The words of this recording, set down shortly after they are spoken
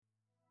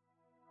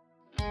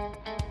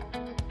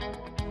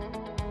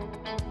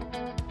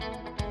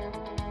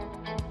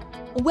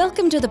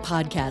Welcome to the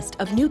podcast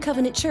of New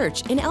Covenant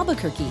Church in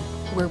Albuquerque,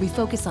 where we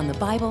focus on the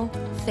Bible,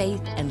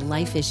 faith, and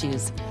life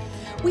issues.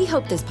 We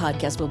hope this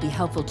podcast will be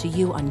helpful to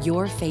you on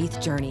your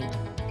faith journey.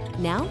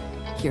 Now,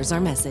 here's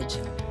our message.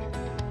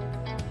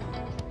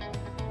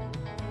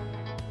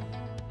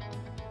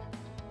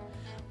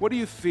 What do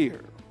you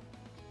fear?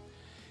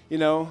 You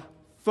know,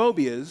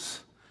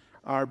 phobias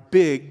are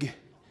big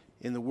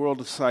in the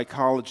world of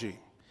psychology,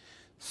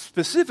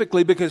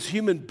 specifically because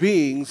human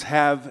beings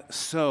have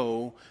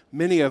so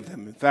many of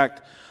them. In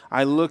fact,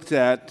 I looked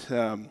at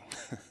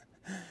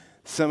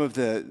some of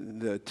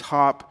the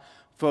top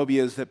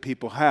phobias that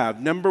people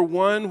have. Number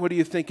one, what do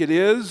you think it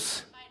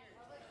is?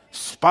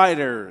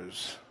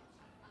 Spiders.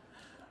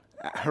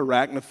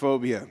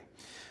 Arachnophobia.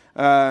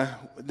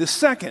 The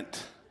second,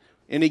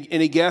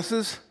 any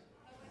guesses?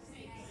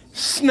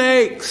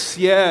 Snakes,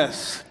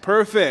 yes,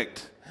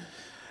 perfect.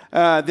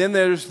 Then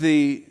there's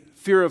the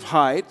fear of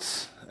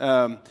heights,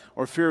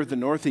 or fear of the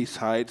Northeast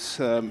Heights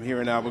here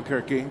in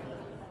Albuquerque,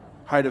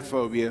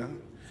 heightophobia.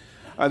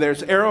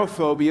 There's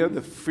aerophobia,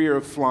 the fear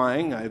of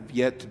flying. I've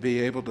yet to be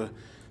able to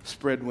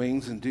spread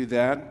wings and do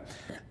that.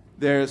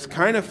 There's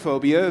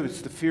kynophobia,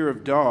 it's the fear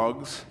of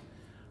dogs.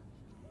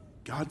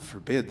 God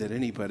forbid that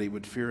anybody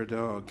would fear a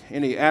dog.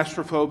 Any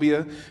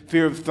astrophobia,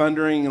 fear of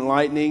thundering and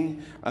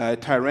lightning.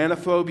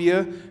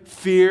 Tyrannophobia,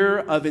 fear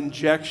of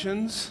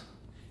injections.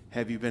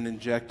 Have you been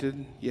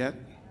injected yet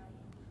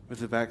with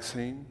the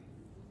vaccine?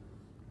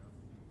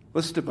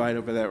 Let's debate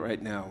over that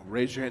right now.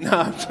 Raise your hand. No,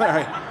 I'm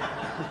sorry.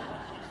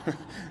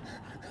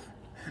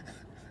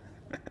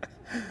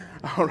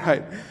 All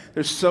right.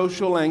 There's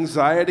social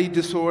anxiety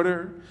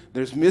disorder.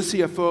 There's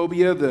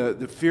missiophobia,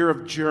 the fear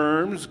of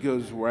germs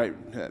goes right.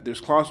 There's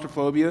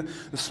claustrophobia,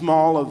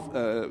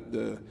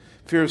 the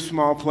fear of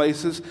small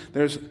places.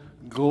 There's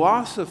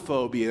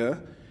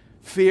glossophobia,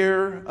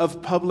 fear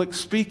of public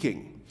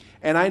speaking.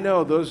 And I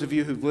know those of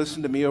you who've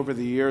listened to me over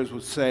the years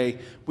would say,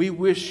 we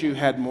wish you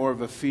had more of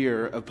a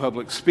fear of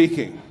public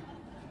speaking.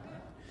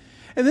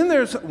 And then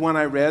there's one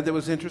I read that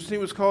was interesting.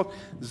 It was called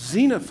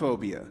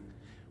xenophobia,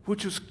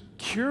 which was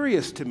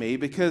curious to me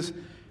because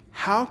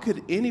how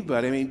could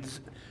anybody,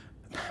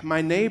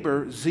 my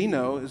neighbor,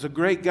 Zeno, is a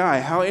great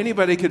guy. How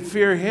anybody could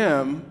fear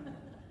him,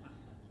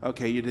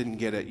 okay, you didn't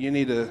get it. You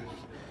need to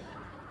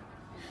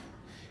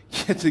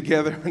get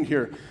together on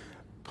your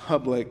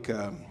public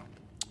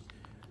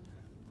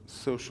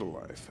social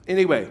life.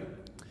 Anyway,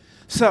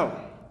 so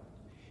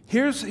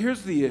here's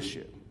the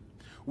issue.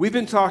 We've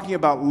been talking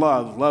about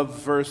love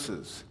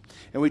verses.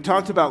 And we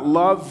talked about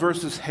love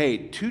versus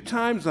hate 2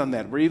 times on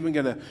that. We're even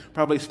going to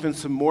probably spend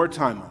some more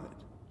time on it.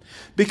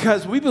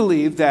 Because we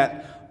believe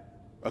that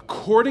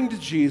according to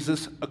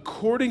Jesus,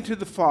 according to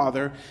the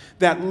Father,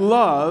 that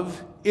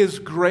love is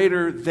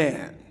greater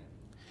than.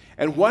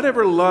 And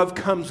whatever love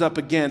comes up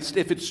against,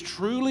 if it's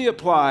truly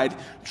applied,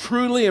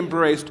 truly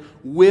embraced,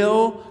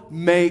 will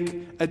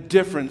make a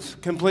difference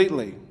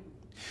completely.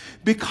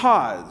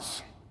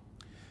 Because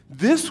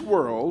this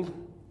world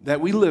that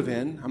we live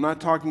in, I'm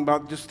not talking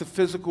about just the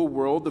physical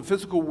world. The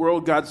physical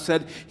world, God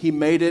said He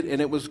made it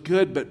and it was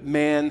good, but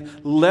man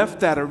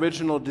left that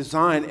original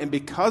design, and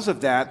because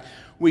of that,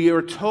 we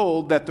are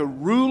told that the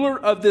ruler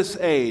of this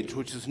age,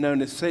 which is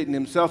known as Satan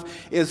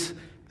himself, is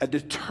a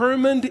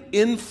determined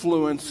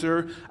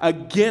influencer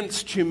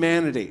against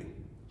humanity.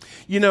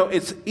 You know,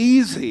 it's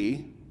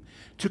easy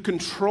to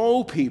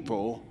control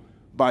people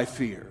by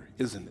fear,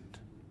 isn't it?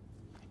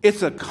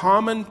 It's a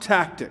common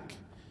tactic.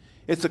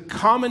 It's a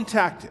common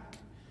tactic.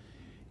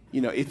 You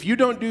know, if you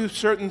don't do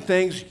certain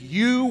things,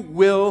 you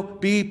will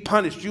be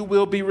punished. You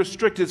will be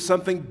restricted.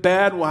 Something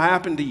bad will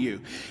happen to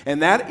you.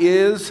 And that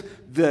is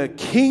the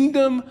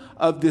kingdom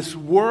of this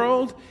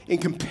world in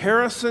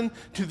comparison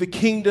to the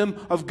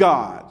kingdom of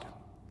God.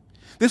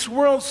 This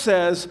world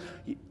says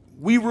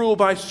we rule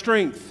by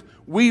strength.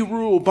 We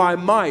rule by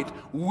might.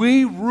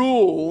 We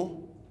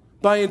rule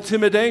by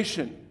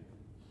intimidation.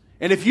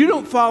 And if you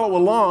don't follow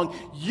along,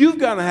 you've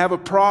got to have a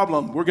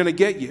problem. We're going to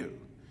get you.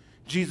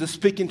 Jesus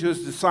speaking to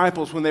his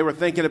disciples when they were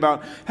thinking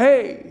about,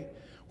 hey,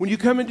 when you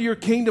come into your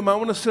kingdom, I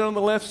want to sit on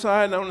the left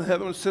side and I want to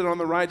have them sit on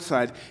the right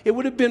side. It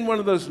would have been one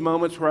of those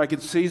moments where I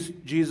could see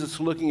Jesus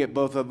looking at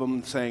both of them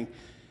and saying,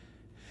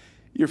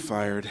 you're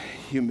fired.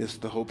 You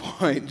missed the whole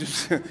point.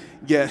 Just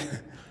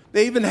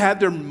They even had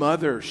their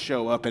mother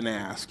show up and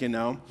ask, you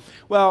know.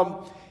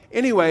 Well,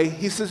 anyway,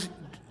 he says,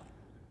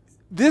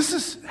 this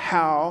is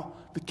how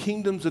the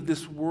kingdoms of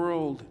this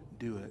world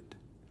do it.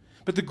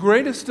 But the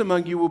greatest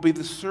among you will be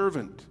the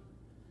servant.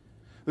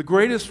 The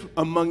greatest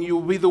among you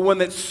will be the one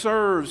that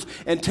serves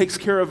and takes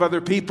care of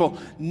other people,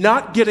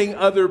 not getting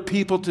other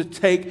people to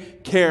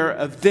take care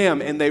of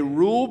them. And they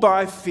rule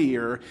by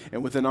fear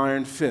and with an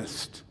iron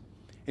fist.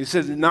 And he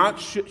says,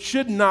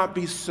 should not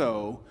be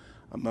so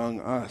among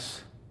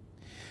us.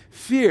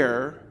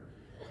 Fear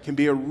can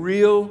be a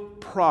real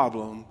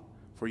problem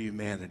for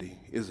humanity,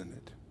 isn't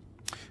it?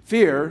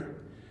 Fear,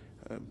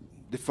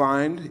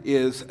 defined,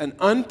 is an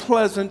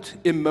unpleasant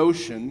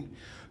emotion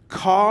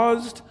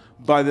caused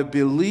by the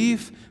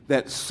belief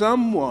that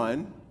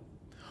someone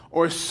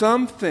or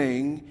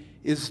something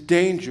is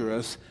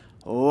dangerous,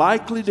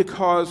 likely to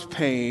cause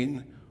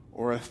pain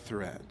or a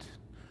threat.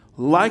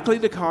 Likely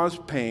to cause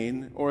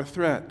pain or a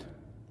threat.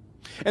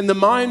 And the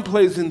mind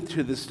plays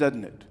into this,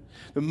 doesn't it?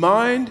 The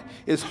mind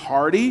is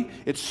hardy,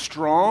 it's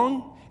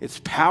strong, it's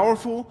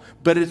powerful,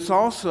 but it's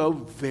also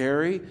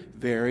very,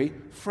 very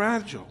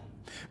fragile.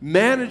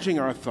 Managing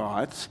our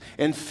thoughts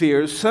and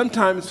fears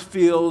sometimes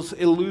feels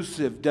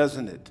elusive,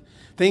 doesn't it?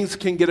 Things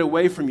can get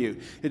away from you.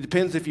 It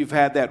depends if you've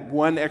had that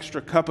one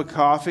extra cup of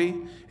coffee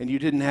and you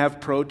didn't have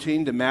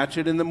protein to match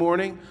it in the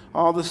morning.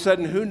 All of a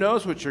sudden, who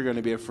knows what you're going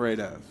to be afraid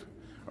of?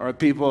 Or are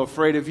people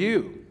afraid of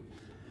you?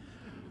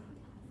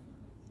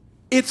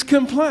 It's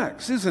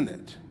complex, isn't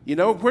it? You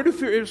know, where do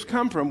fears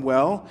come from?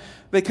 Well,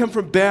 they come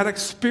from bad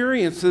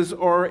experiences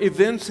or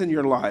events in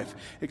your life.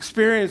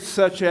 Experience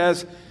such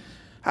as,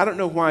 I don't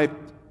know why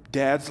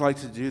dads like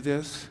to do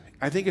this.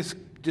 I think it's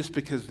just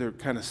because they're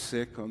kind of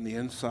sick on the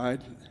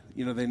inside.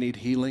 You know, they need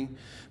healing.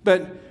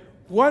 But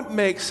what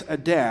makes a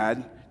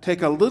dad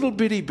take a little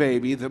bitty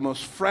baby, the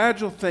most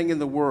fragile thing in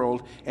the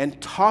world, and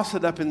toss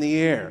it up in the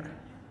air?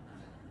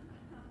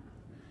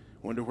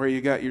 Wonder where you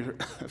got your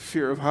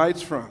fear of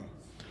heights from.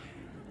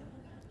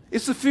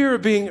 It's the fear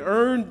of being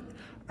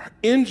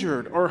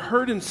injured or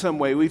hurt in some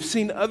way. We've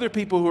seen other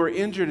people who are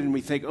injured and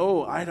we think,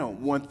 oh, I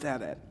don't want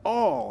that at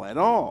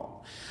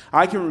all.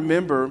 I can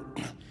remember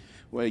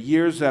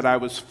years that I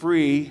was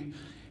free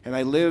and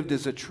I lived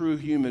as a true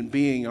human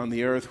being on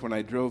the earth when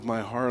I drove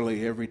my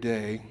Harley every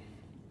day.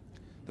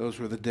 Those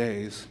were the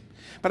days.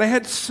 But I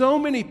had so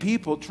many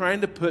people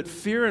trying to put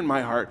fear in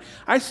my heart.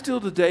 I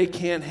still today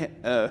can't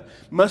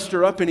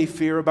muster up any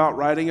fear about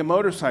riding a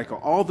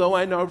motorcycle, although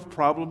I know I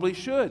probably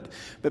should.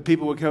 But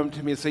people would come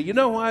to me and say, you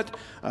know what?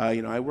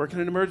 I work in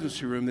an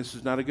emergency room. This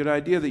is not a good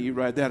idea that you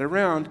ride that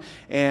around.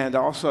 And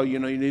also, you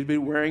need to be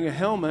wearing a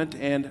helmet.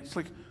 And it's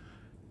like,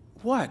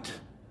 what?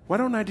 Why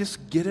don't I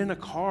just get in a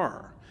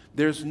car?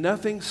 There's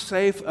nothing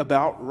safe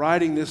about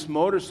riding this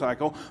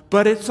motorcycle,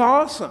 but it's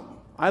awesome.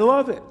 I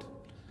love it.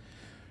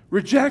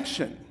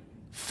 Rejection,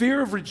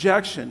 fear of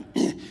rejection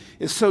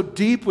is so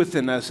deep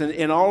within us,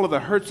 and all of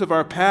the hurts of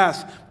our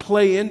past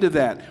play into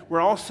that. We're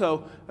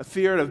also a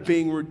fear of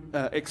being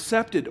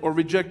accepted or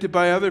rejected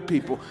by other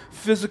people.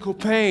 Physical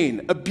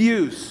pain,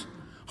 abuse,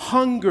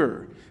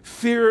 hunger,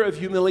 fear of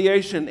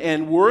humiliation,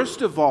 and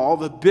worst of all,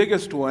 the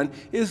biggest one,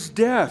 is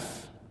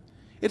death.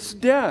 It's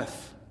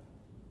death.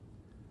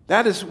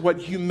 That is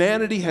what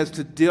humanity has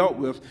to deal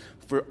with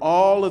for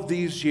all of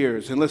these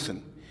years. And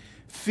listen,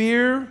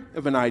 fear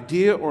of an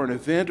idea or an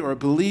event or a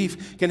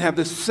belief can have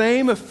the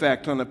same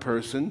effect on a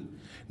person.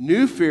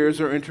 New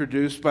fears are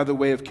introduced by the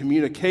way of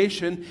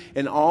communication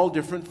in all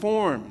different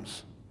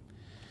forms.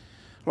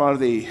 A lot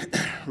of the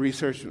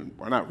research,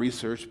 or not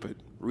research, but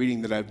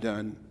reading that I've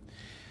done,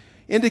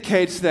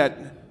 indicates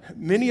that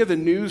many of the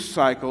news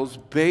cycles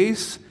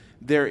base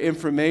their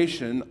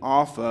information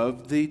off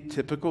of the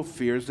typical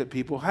fears that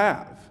people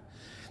have.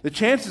 The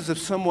chances of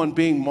someone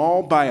being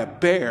mauled by a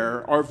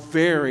bear are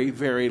very,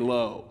 very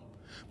low.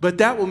 But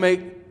that will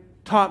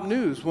make top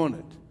news, won't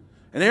it?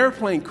 An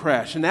airplane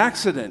crash, an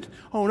accident.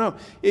 Oh, no.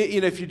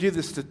 If you do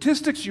the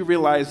statistics, you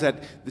realize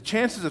that the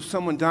chances of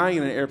someone dying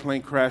in an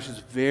airplane crash is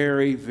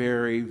very,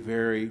 very,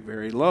 very,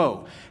 very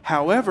low.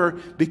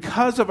 However,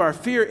 because of our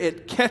fear,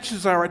 it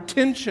catches our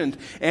attention,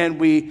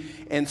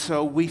 and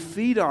so we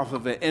feed off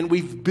of it. And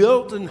we've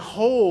built a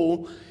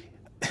whole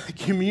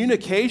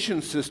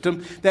communication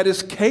system that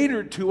is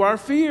catered to our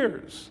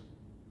fears.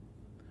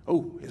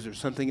 Oh, is there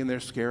something in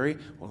there scary?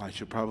 Well, I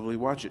should probably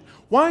watch it.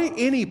 Why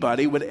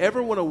anybody would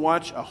ever want to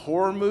watch a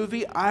horror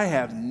movie, I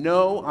have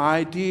no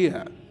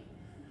idea.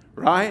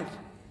 Right?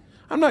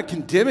 I'm not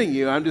condemning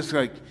you. I'm just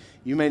like,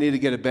 you may need to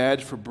get a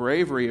badge for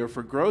bravery or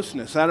for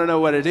grossness. I don't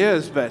know what it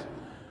is, but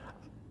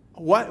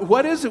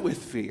what is it with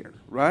fear,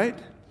 right?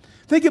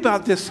 Think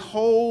about this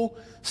whole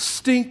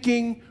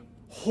stinking,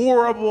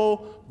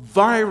 horrible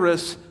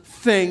virus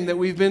thing that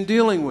we've been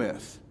dealing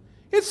with.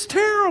 It's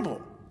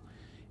terrible.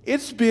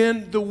 It's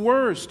been the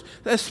worst,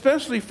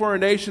 especially for a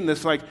nation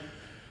that's like,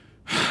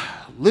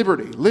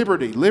 liberty,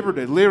 liberty,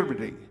 liberty,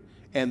 liberty.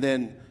 And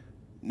then,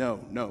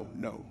 no.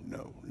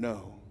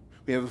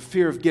 We have a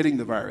fear of getting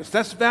the virus.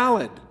 That's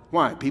valid.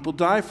 Why? People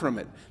die from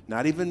it.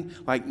 Not even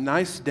like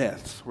nice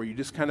deaths where you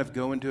just kind of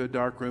go into a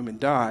dark room and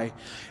die.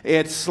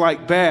 It's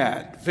like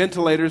bad.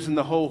 Ventilators and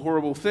the whole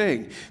horrible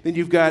thing. Then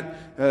you've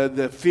got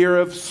the fear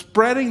of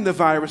spreading the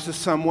virus to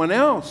someone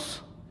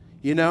else.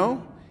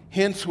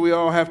 Hence we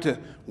all have to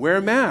wear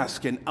a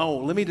mask. And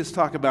let me just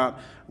talk about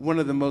one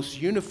of the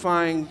most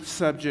unifying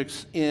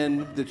subjects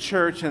in the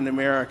church in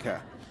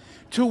America.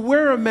 To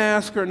wear a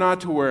mask or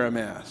not to wear a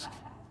mask.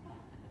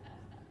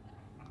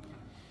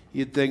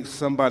 You'd think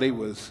somebody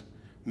was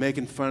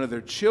making fun of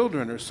their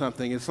children or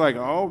something. It's like,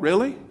 oh,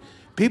 really?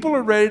 People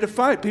are ready to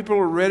fight. People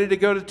are ready to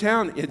go to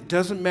town. It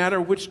doesn't matter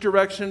which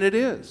direction it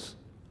is.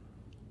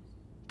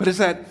 But it's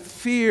that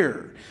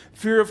fear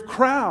of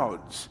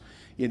crowds,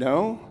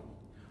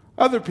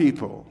 other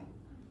people.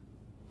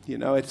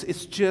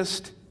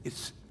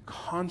 It's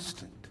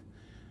constant.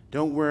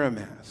 Don't wear a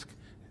mask.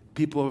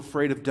 People are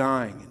afraid of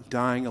dying and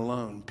dying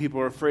alone. People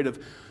are afraid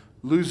of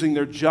losing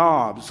their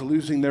jobs,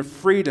 losing their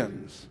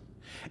freedoms.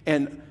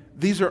 And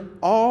these are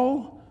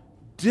all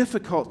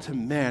difficult to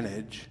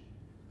manage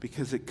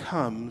because it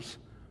comes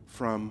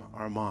from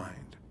our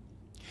mind.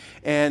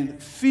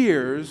 And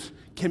fears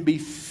can be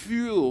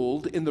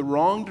fueled in the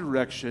wrong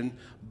direction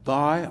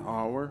by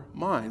our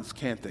minds,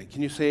 can't they?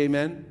 Can you say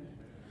amen?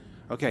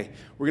 Okay,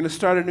 we're going to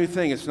start a new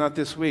thing. It's not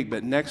this week,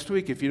 but next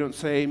week, if you don't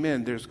say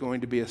amen, there's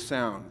going to be a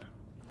sound.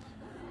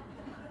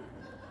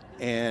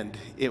 And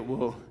it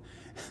will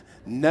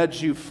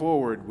nudge you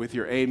forward with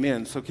your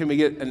amen. So can we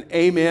get an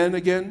amen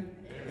again?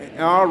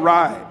 Amen. All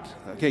right.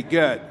 Okay,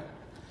 good.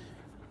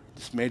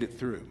 Just made it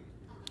through.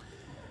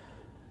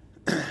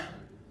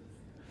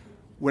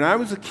 When I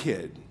was a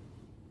kid,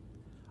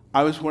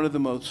 I was one of the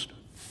most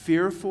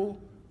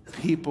fearful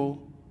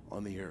people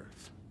on the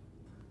earth,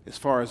 as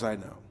far as I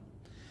know.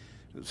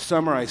 The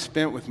summer I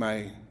spent with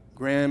my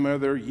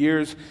grandmother,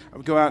 years, I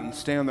would go out and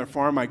stay on their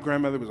farm. My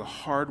grandmother was a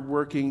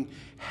hardworking,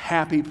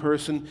 happy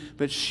person,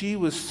 but she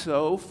was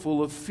so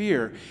full of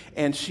fear,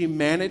 and she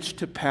managed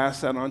to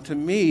pass that on to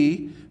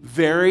me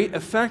very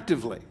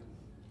effectively.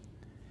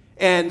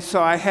 And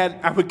so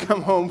I would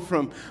come home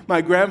from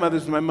my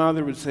grandmother's, and my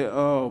mother would say,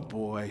 "Oh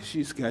boy,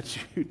 she's got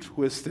you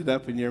twisted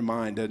up in your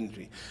mind, doesn't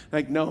she?"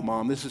 Like, "No,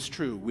 Mom, this is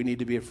true. We need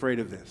to be afraid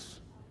of this."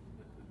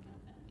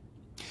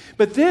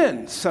 But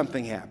then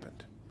something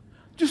happened.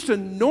 Just a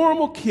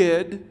normal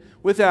kid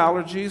with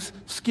allergies,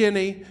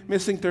 skinny,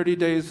 missing 30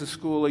 days of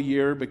school a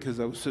year because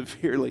I was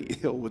severely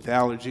ill with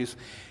allergies,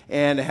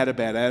 and I had a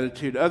bad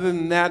attitude. Other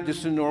than that,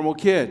 just a normal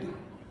kid.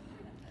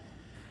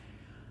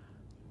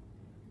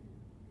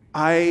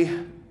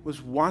 I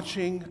was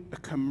watching a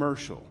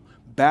commercial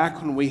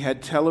back when we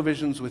had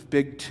televisions with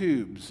big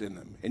tubes in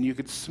them, and you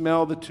could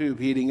smell the tube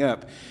heating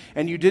up.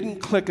 And you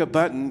didn't click a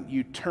button,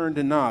 you turned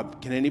a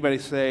knob. Can anybody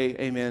say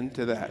amen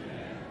to that?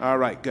 Amen. All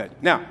right, good.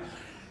 Now,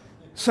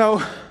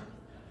 so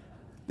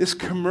this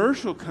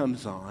commercial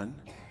comes on,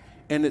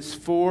 and it's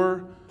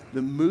for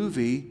the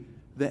movie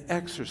The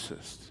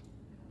Exorcist.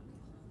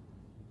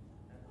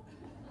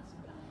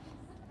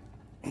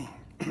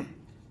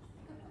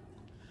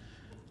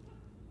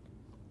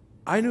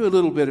 I knew a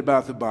little bit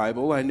about the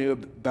Bible. I knew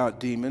about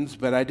demons,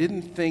 but I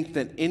didn't think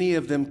that any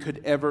of them could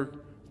ever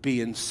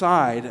be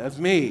inside of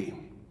me.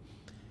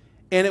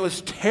 And it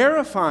was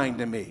terrifying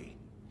to me.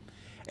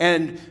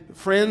 And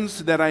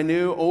friends that I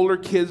knew, older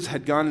kids,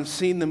 had gone and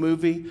seen the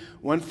movie.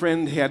 One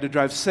friend, he had to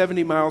drive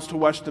 70 miles to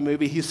watch the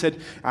movie. He said,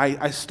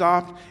 I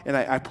stopped and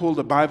I pulled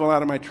a Bible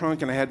out of my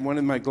trunk, and I had one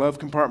in my glove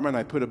compartment.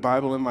 I put a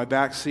Bible in my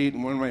back seat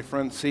and one in my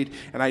front seat,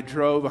 and I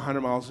drove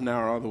 100 miles an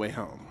hour all the way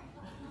home.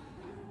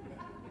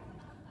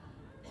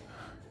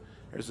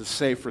 There's a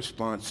safe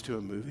response to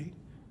a movie.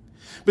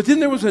 But then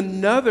there was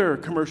another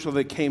commercial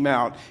that came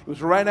out. It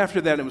was right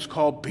after that. It was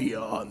called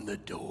Beyond the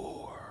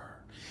Door.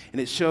 And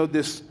it showed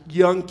this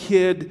young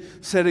kid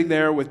sitting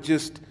there with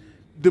just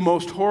the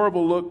most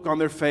horrible look on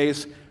their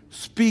face,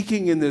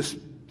 speaking in this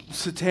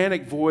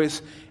satanic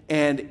voice,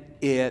 and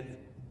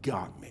it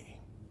got me.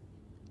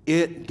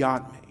 It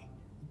got me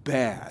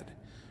bad,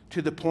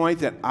 to the point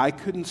that I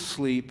couldn't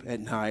sleep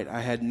at night.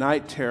 I had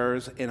night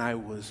terrors, and I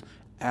was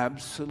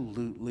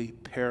absolutely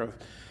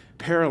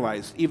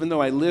paralyzed, even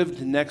though I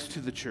lived next to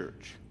the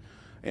church.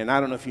 And I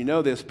don't know if you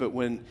know this, but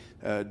when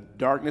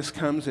darkness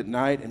comes at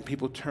night and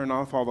people turn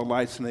off all the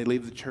lights and they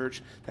leave the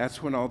church,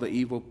 that's when all the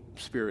evil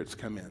spirits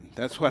come in.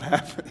 That's what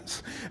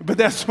happens. But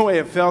that's the way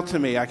it felt to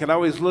me. I could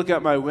always look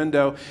out my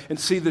window and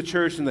see the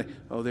church and think,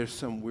 oh, there's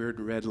some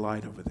weird red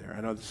light over there. I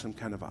know there's some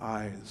kind of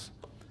eyes.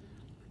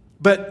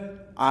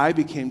 But I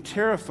became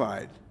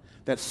terrified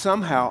that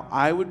somehow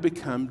I would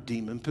become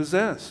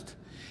demon-possessed.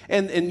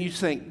 And you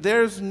think,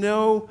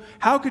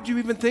 how could you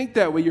even think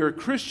that way? You're a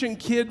Christian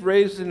kid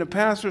raised in a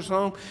pastor's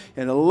home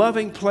in a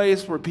loving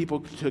place where people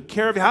took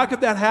care of you. How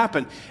could that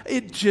happen?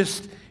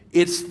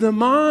 It's the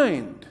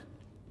mind.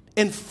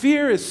 And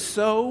fear is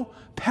so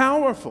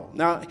powerful.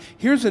 Now,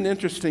 here's an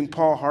interesting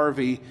Paul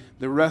Harvey,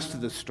 the rest of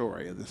the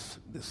story of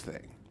this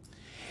thing,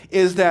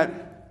 is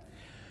that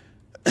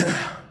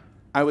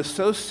I was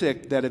so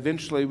sick that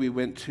eventually we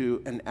went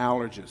to an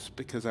allergist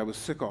because I was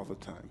sick all the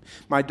time.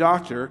 My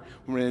doctor,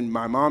 when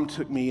my mom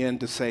took me in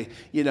to say,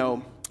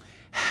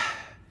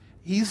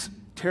 he's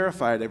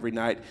terrified every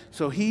night,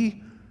 so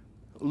he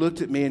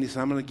looked at me and he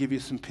said, I'm going to give you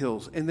some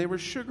pills. And they were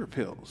sugar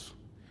pills,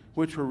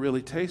 which were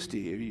really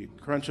tasty if you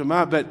crunch them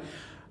up, but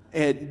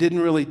it didn't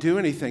really do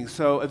anything.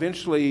 So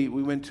eventually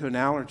we went to an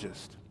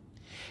allergist.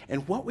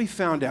 And what we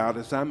found out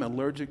is I'm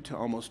allergic to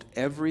almost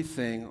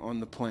everything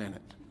on the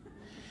planet.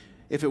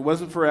 If it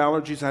wasn't for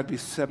allergies, I'd be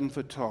 7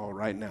 foot tall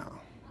right now.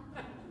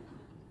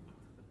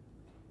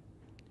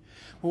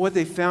 Well, what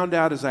they found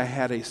out is I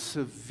had a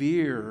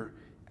severe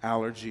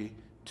allergy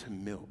to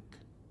milk.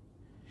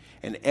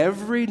 And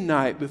every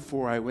night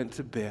before I went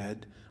to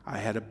bed, I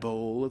had a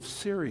bowl of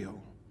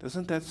cereal.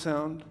 Doesn't that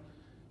sound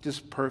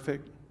just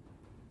perfect?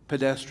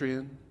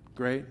 Pedestrian?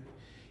 Great?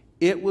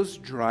 It was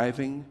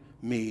driving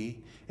me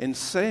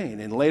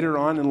insane. And later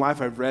on in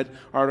life, I've read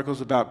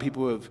articles about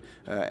people who have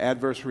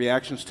adverse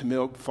reactions to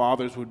milk.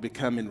 Fathers would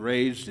become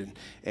enraged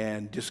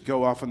and just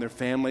go off on their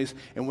families.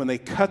 And when they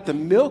cut the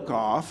milk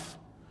off,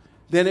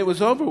 then it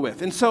was over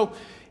with. And so,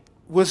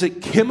 was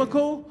it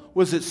chemical?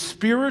 Was it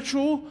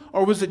spiritual?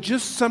 Or was it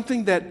just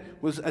something that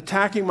was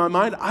attacking my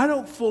mind? I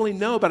don't fully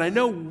know, but I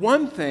know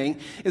one thing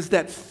is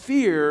that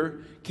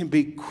fear can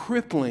be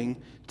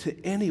crippling to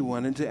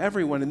anyone and to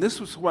everyone. And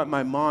this was what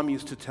my mom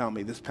used to tell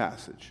me, this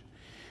passage.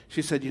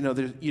 She said,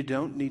 you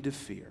don't need to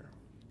fear.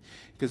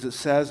 Because it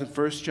says in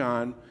 1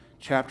 John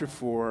chapter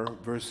 4,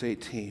 verse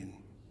 18,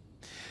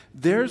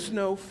 there's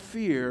no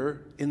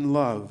fear in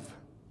love,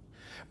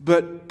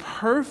 but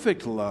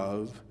perfect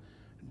love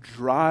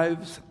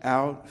drives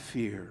out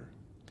fear.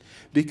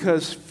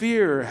 Because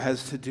fear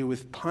has to do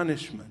with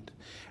punishment,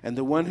 and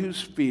the one who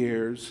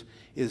fears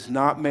is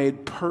not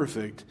made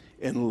perfect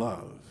in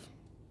love.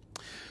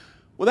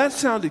 Well, that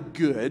sounded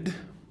good.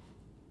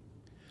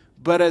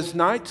 But as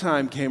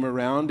nighttime came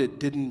around, it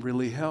didn't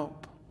really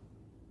help.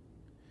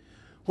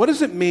 What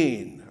does it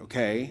mean,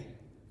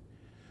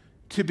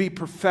 to be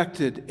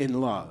perfected in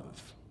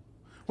love?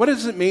 What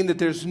does it mean that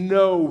there's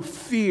no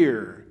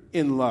fear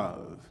in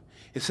love?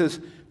 It says,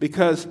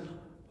 because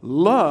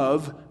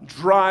love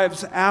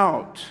drives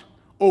out,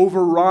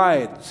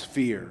 overrides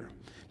fear.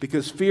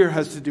 Because fear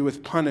has to do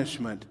with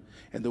punishment,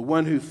 and the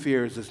one who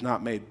fears is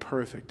not made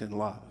perfect in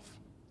love.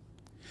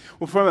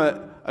 Well, from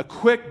a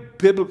quick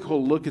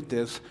biblical look at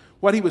this,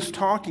 what he was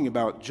talking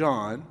about,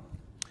 John,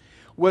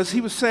 was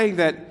he was saying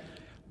that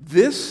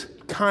this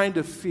kind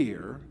of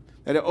fear,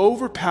 that it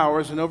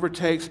overpowers and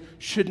overtakes,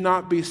 should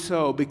not be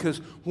so. Because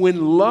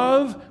when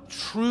love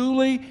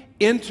truly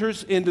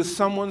enters into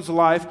someone's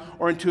life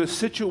or into a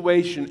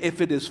situation,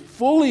 if it is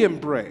fully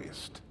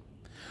embraced,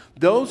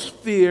 those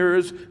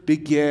fears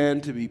begin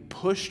to be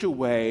pushed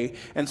away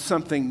and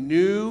something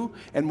new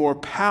and more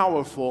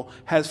powerful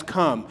has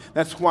come.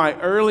 That's why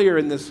earlier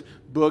in this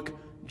book,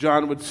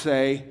 John would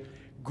say,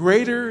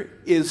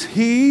 greater is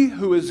he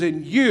who is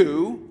in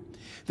you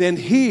than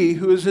he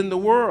who is in the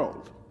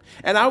world.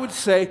 And I would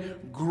say,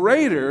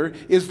 greater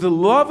is the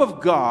love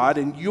of God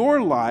in your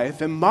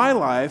life and my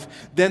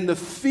life than the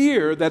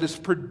fear that is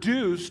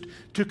produced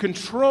to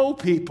control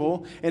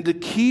people and to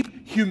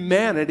keep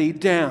humanity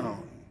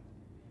down.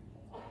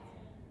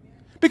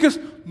 Because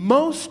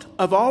most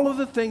of all of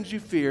the things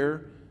you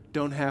fear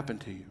don't happen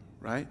to you,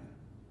 right?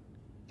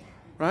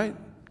 Right?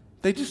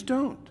 They just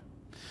don't.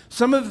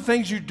 Some of the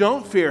things you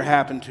don't fear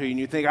happen to you, and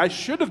you think, I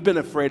should have been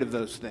afraid of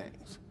those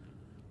things.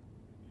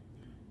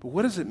 But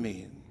what does it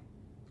mean?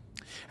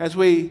 As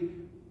we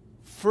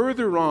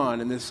further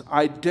on in this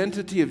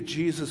identity of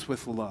Jesus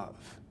with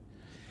love,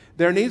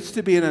 there needs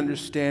to be an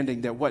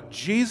understanding that what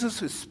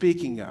Jesus is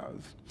speaking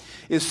of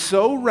is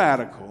so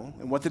radical,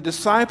 and what the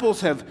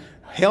disciples have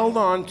held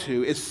on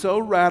to is so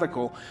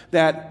radical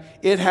that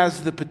it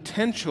has the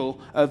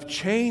potential of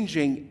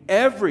changing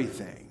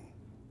everything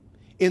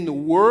in the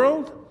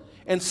world,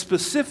 and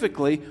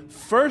specifically,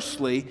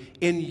 firstly,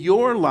 in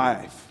your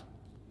life.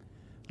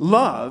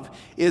 Love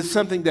is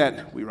something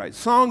that we write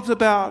songs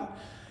about,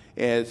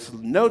 it's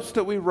notes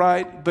that we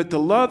write, but the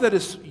love that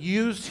is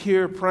used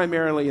here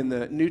primarily in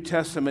the New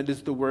Testament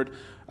is the word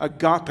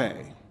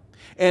agape.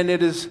 And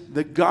it is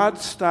the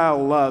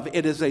God-style love.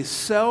 It is a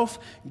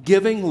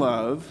self-giving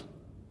love,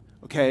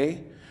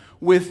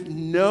 with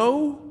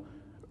no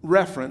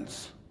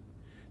reference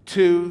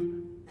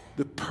to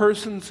the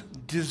person's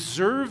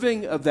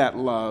deserving of that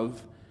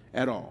love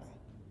at all.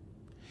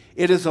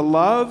 It is a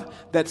love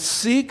that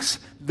seeks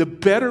the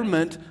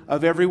betterment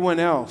of everyone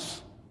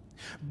else.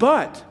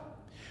 But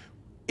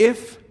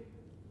if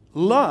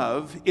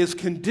love is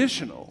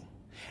conditional,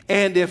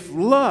 and if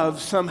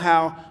love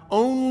somehow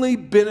only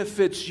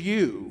benefits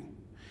you,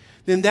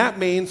 then that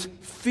means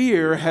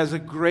fear has a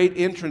great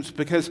entrance,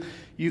 because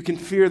you can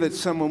fear that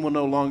someone will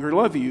no longer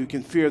love you. You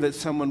can fear that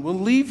someone will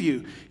leave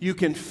you. You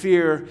can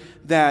fear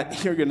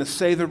that you're going to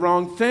say the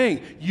wrong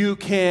thing. You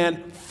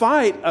can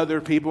fight other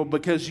people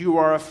because you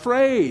are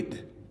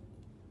afraid.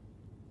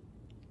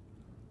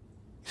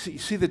 You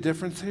see the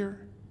difference here?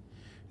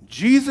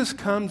 Jesus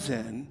comes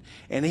in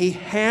and he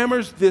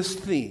hammers this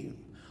theme: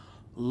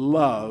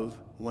 love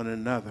one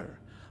another.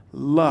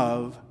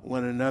 Love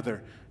one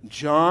another.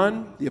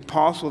 John, the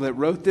apostle that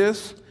wrote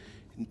this,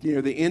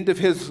 near the end of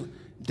his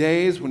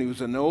days when he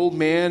was an old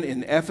man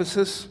in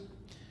Ephesus,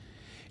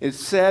 it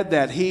said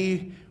that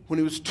when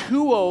he was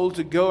too old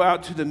to go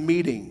out to the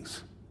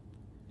meetings,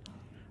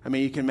 I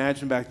mean, you can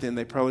imagine back then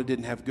they probably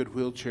didn't have good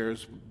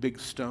wheelchairs,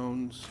 big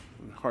stones,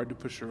 hard to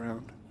push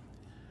around.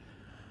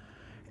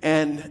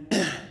 And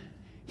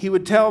he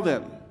would tell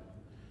them,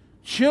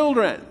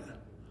 children,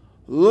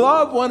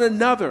 love one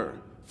another,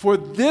 for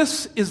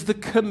this is the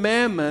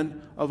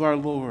commandment of our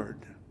Lord.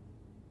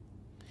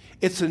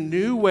 It's a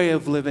new way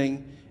of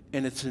living,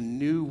 and it's a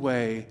new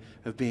way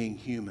of being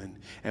human.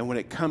 And when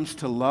it comes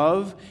to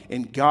love,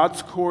 in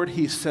God's court,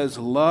 he says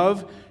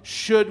love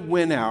should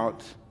win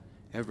out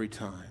every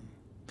time.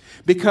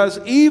 Because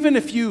even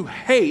if you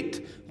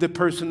hate the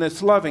person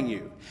that's loving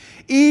you,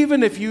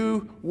 even if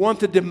you want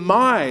the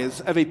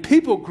demise of a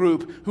people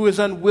group who is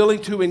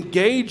unwilling to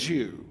engage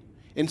you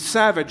in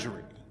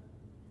savagery,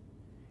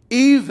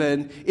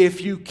 even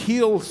if you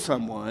kill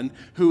someone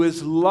who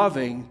is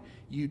loving,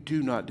 you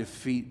do not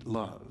defeat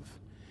love.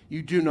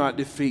 You do not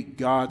defeat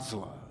God's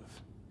love.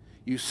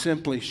 You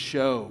simply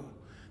show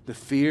the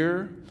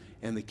fear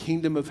and the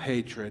kingdom of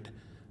hatred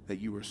that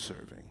you are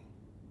serving.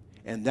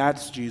 And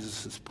that's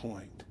Jesus'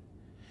 point.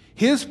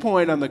 His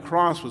point on the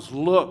cross was,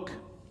 look,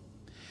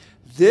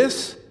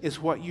 this is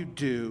what you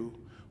do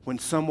when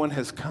someone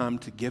has come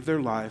to give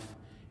their life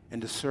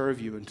and to serve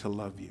you and to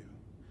love you.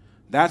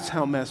 That's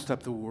how messed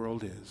up the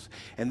world is.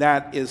 And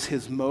that is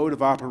his mode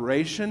of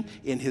operation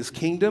in his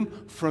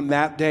kingdom from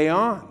that day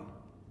on.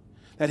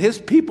 That his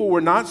people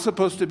were not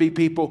supposed to be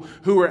people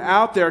who were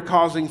out there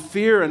causing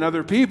fear in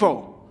other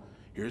people.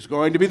 Here's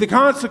going to be the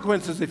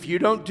consequences if you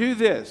don't do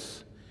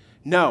this.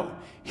 No,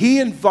 he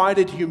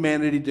invited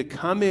humanity to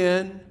come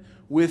in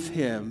with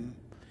him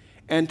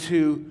and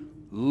to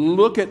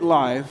look at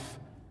life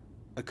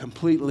a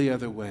completely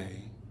other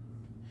way.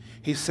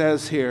 He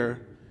says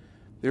here,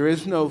 there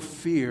is no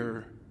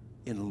fear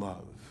in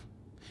love.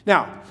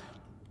 Now,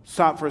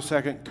 stop for a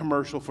second,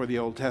 commercial for the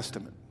Old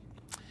Testament.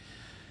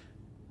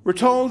 We're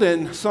told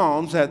in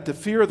Psalms that the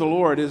fear of the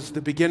Lord is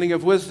the beginning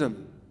of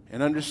wisdom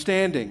and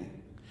understanding,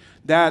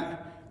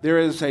 that there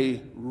is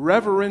a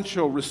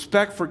reverential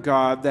respect for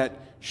God that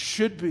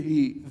should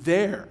be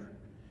there,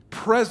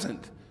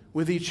 present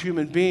with each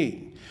human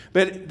being.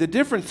 But the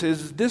difference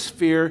is this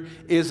fear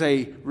is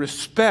a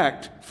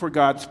respect for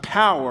God's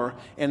power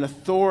and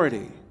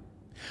authority.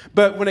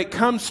 But when it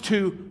comes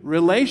to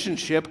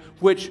relationship,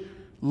 which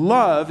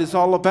love is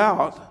all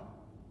about,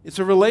 it's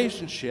a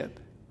relationship.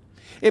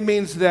 It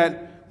means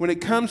that when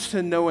it comes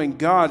to knowing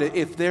God,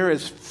 if there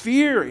is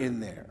fear in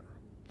there,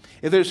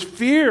 if there's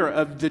fear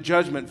of the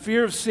judgment,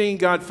 fear of seeing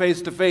God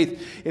face to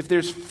face, if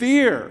there's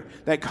fear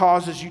that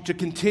causes you to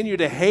continue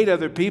to hate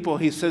other people,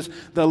 he says,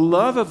 the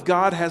love of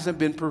God hasn't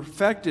been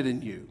perfected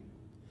in you.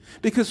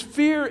 Because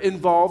fear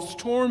involves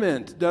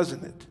torment,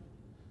 doesn't it?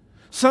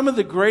 Some of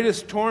the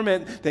greatest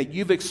torment that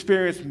you've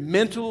experienced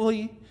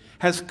mentally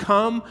has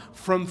come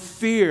from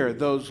fear,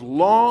 those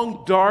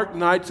long, dark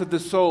nights of the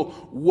soul,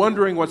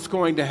 wondering what's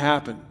going to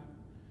happen.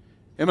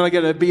 Am I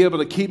going to be able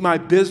to keep my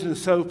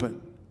business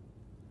open?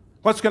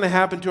 What's going to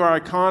happen to our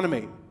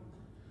economy?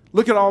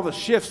 Look at all the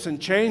shifts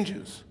and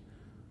changes.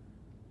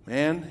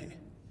 Man,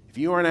 if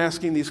you aren't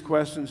asking these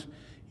questions,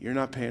 you're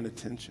not paying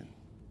attention.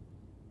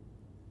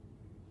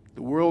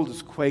 The world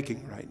is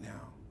quaking right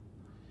now.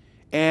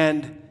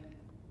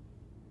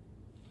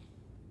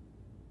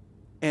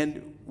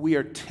 And we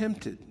are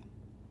tempted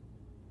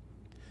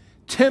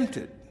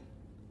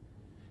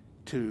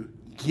to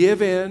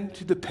give in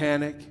to the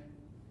panic,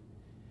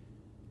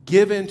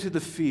 give in to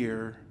the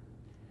fear,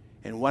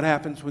 and what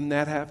happens when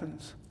that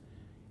happens?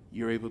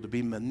 You're able to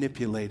be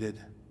manipulated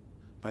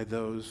by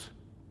those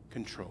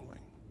controlling.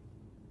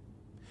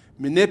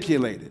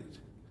 Manipulated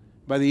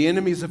by the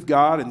enemies of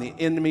God and the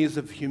enemies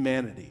of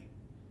humanity.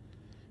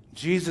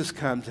 Jesus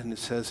comes and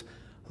says,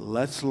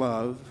 let's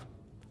love.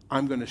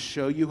 I'm going to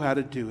show you how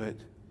to do it.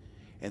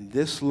 And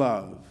this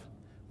love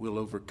will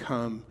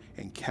overcome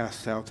and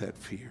cast out that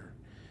fear.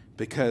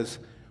 Because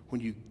when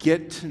you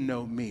get to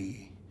know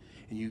me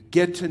and you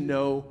get to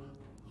know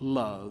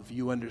love,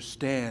 you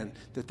understand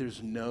that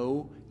there's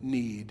no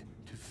need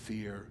to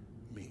fear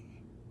me.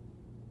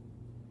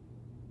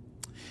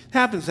 It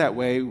happens that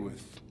way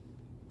with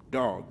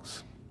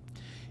dogs.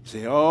 You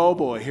say, oh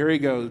boy, here he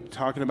goes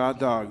talking about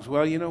dogs.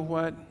 Well, you know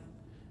what?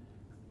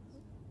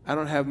 I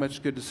don't have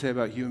much good to say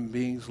about human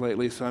beings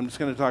lately, so I'm just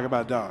going to talk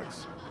about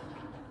dogs.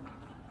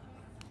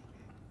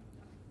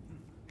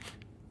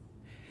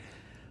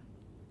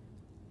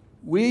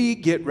 We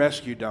get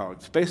rescue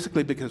dogs,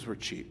 basically because we're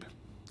cheap.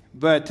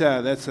 But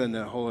that's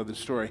a whole other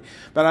story.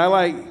 But I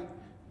like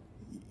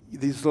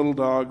these little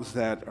dogs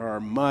that are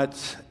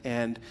mutts,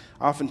 and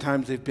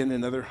oftentimes they've been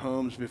in other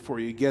homes before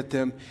you get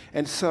them.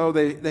 And so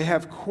they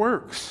have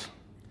quirks.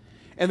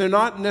 And they're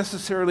not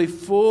necessarily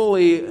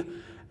fully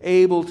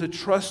able to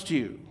trust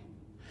you.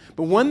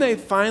 But when they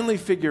finally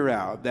figure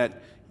out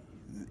that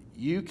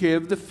you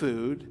give the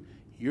food,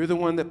 you're the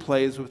one that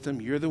plays with them,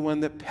 you're the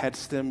one that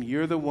pets them,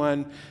 you're the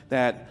one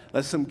that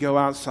lets them go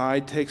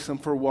outside, takes them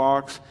for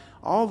walks,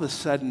 all of a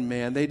sudden,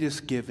 man, they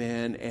just give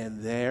in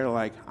and they're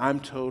like,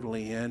 I'm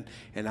totally in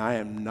and I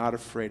am not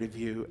afraid of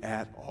you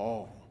at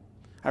all.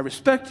 I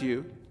respect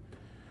you,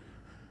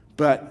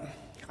 but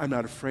I'm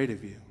not afraid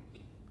of you.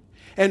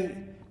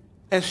 And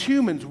as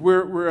humans,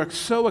 we're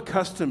so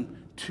accustomed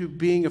to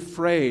being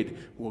afraid.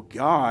 Well,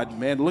 God,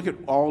 man, look at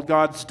all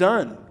God's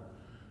done.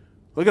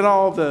 Look at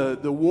all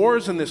the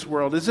wars in this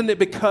world. Isn't it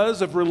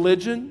because of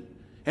religion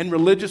and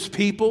religious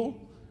people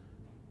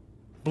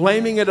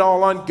blaming it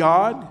all on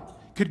God?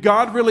 Could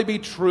God really be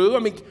true? I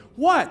mean,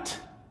 what?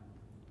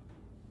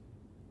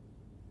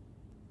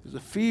 There's a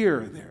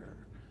fear there,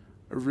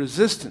 a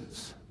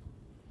resistance,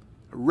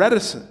 a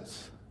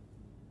reticence.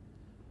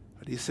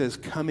 But he says,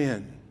 come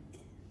in.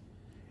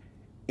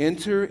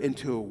 Enter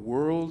into a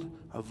world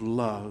of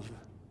love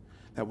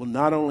that will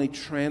not only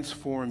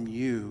transform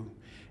you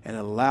and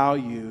allow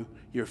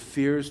your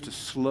fears to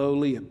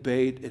slowly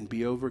abate and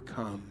be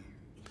overcome,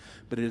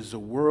 but it is a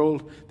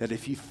world that,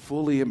 if you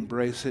fully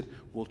embrace it,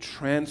 will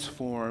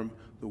transform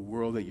the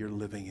world that you're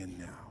living in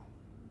now.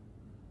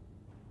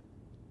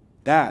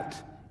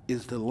 That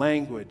is the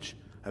language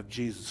of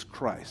Jesus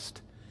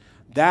Christ.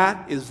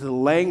 That is the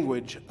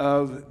language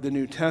of the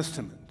New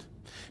Testament,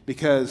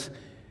 because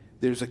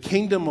there's a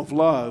kingdom of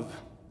love,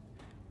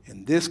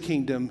 and this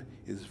kingdom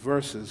is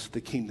versus the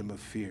kingdom of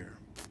fear.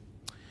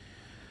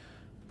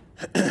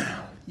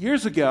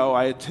 Years ago,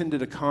 I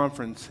attended a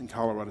conference in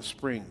Colorado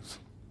Springs.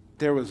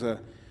 There was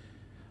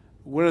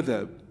one of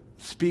the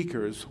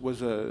speakers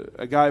was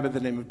a guy by the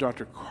name of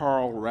Dr.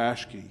 Carl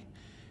Raschke.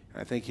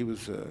 I think he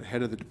was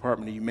head of the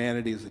Department of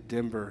Humanities at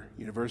Denver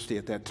University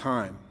at that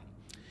time.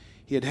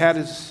 He had had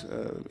his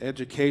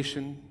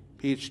education,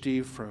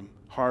 PhD from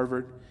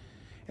Harvard,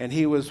 and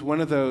he was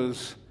one of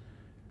those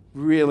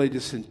really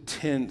just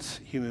intense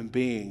human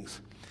beings.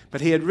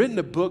 But he had written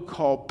a book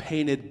called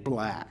Painted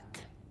Black,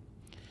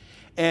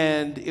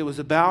 and it was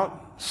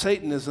about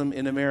Satanism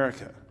in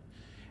America.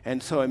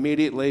 And so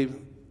immediately,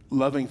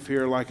 loving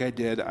fear like I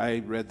did, I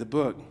read the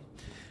book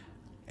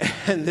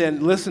and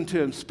then listened to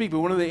him speak. But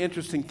one of the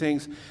interesting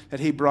things that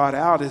he brought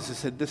out is he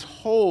said this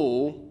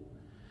whole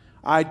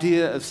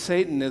idea of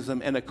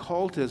Satanism and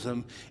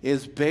occultism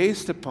is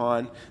based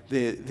upon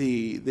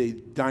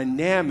the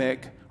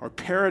dynamic or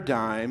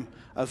paradigm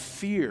of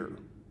fear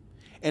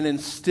and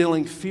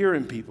instilling fear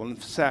in people. In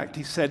fact,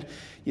 he said,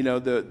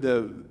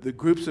 the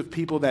groups of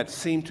people that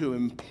seem to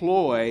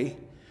employ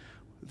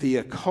the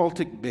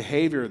occultic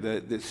behavior,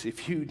 this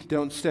if you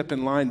don't step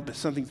in line,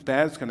 something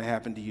bad is going to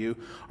happen to you,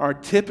 are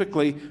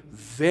typically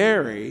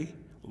very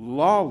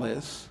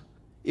lawless,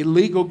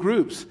 illegal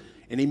groups.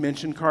 And he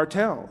mentioned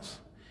cartels.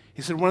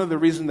 He said one of the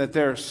reasons that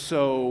they're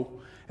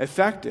so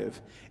effective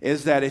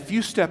is that if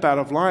you step out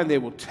of line, they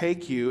will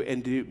take you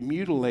and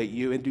mutilate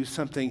you and do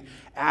something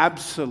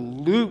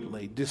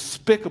absolutely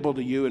despicable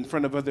to you in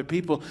front of other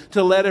people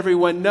to let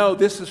everyone know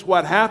this is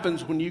what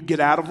happens when you get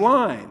out of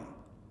line.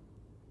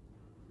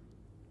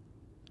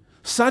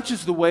 Such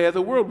is the way of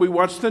the world. We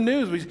watch the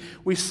news.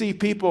 We see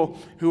people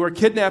who are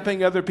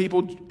kidnapping other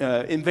people,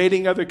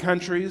 invading other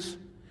countries,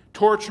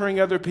 torturing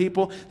other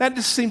people. That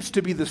just seems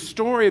to be the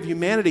story of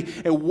humanity.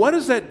 And what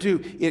does that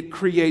do? It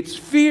creates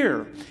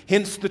fear.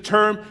 Hence the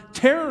term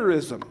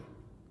terrorism.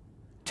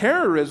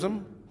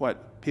 Terrorism,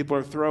 what? People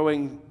are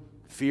throwing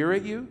fear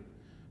at you?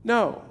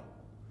 No.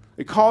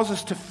 It calls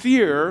us to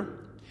fear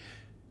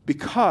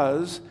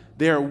because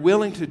they are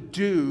willing to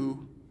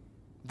do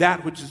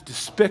that which is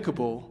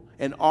despicable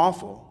and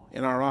awful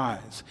in our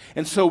eyes.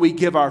 And so we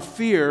give our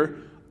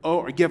fear,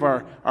 or give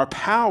our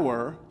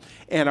power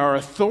and our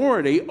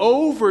authority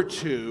over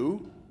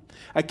to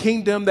a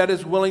kingdom that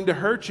is willing to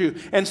hurt you.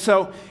 And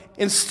so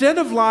instead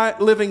of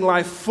living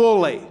life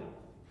fully,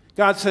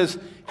 God says,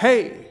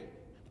 hey,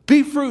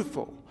 be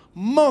fruitful,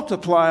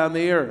 multiply on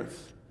the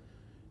earth,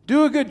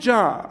 do a good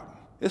job.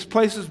 This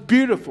place is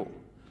beautiful.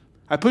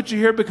 I put you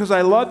here because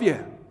I love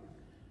you.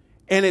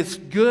 And it's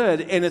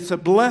good and it's a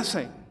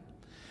blessing.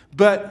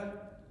 But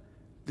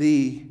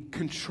the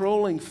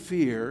controlling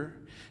fear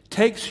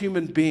takes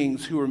human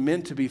beings who are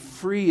meant to be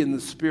free in the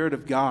Spirit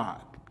of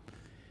God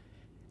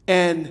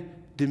and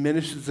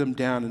diminishes them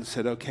down and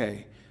said,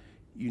 okay,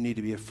 you need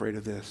to be afraid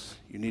of this.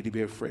 You need to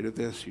be afraid of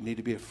this. You need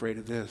to be afraid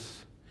of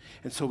this.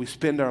 And so we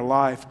spend our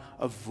life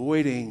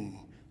avoiding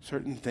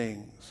certain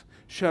things,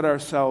 shut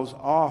ourselves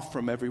off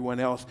from everyone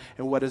else.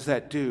 And what does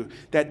that do?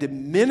 That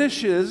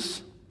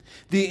diminishes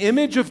the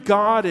image of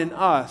God in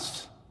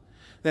us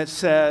that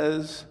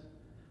says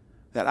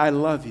that I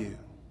love you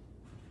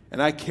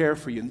and I care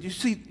for you. And you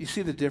see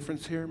the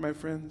difference here, my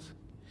friends?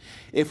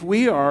 If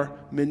we are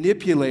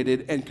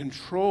manipulated and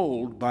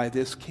controlled by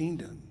this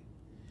kingdom,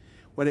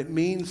 what it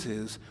means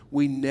is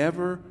we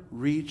never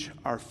reach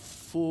our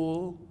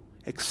full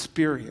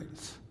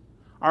experience,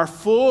 our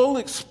full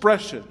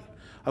expression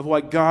of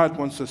what God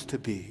wants us to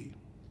be.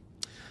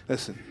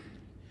 Listen,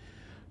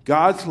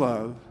 God's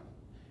love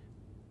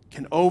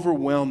can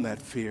overwhelm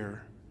that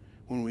fear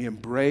when we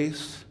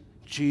embrace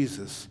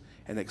Jesus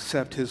and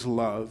accept his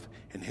love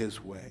and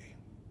his way.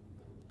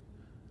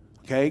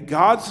 Okay?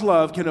 God's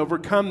love can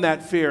overcome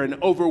that fear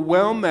and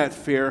overwhelm that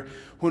fear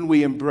when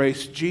we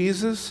embrace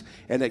Jesus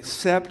and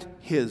accept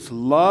his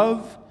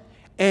love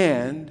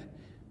and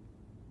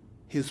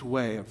his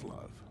way of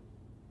love,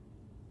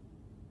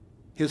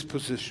 his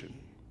position.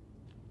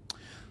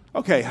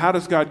 Okay, how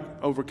does God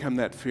overcome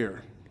that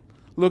fear?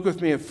 Look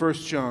with me at 1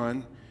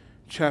 John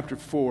chapter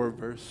 4,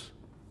 verse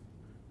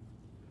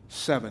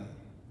 7.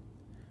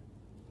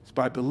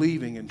 By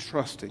believing and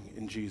trusting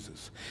in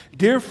Jesus.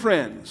 Dear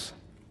friends,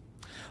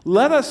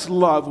 let us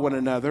love one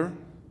another,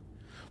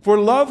 for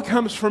love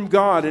comes from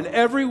God, and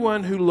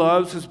everyone who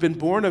loves has been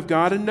born of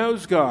God and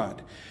knows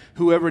God.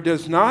 Whoever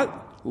does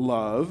not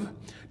love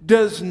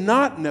does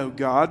not know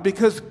God,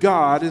 because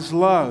God is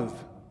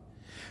love.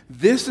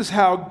 This is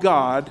how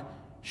God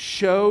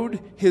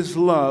showed his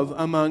love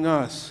among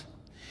us.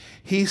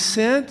 He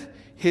sent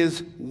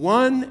his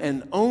one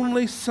and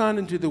only Son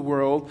into the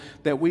world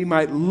that we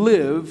might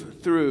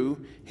live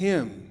through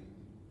him.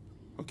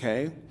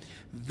 Okay?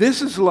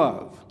 This is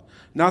love.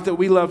 Not that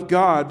we love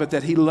God, but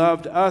that he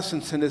loved us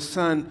and sent his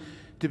Son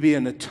to be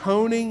an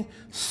atoning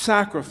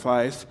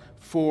sacrifice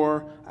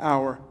for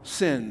our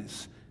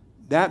sins.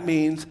 That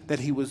means that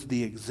he was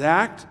the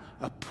exact,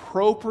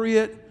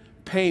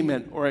 appropriate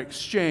payment or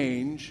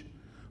exchange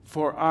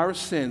for our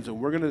sins. And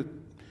we're going to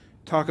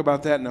talk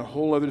about that in a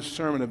whole other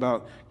sermon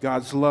about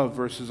God's love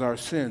versus our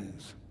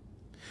sins.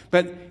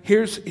 But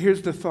here's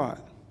the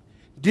thought.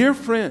 Dear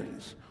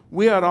friends,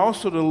 we ought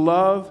also to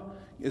love,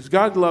 as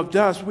God loved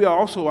us, we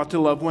also ought to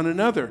love one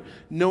another.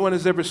 No one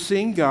has ever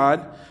seen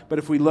God, but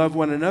if we love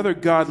one another,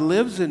 God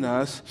lives in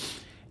us,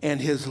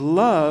 and his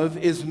love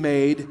is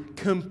made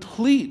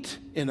complete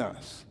in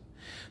us.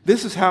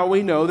 This is how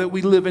we know that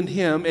we live in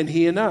him and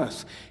he in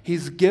us.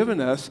 He's given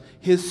us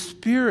his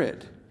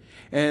Spirit.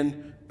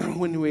 And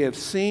when we have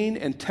seen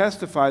and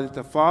testified that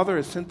the Father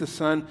has sent the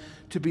Son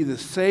to be the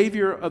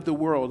Savior of the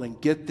world, and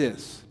get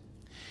this,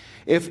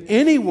 if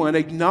anyone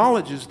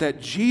acknowledges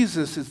that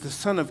Jesus is the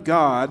Son of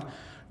God,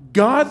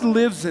 God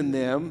lives in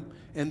them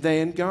and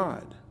they in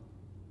God.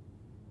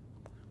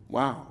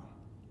 Wow.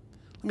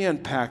 Let me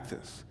unpack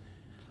this.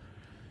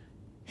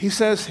 He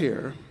says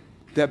here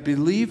that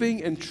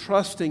believing and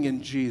trusting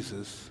in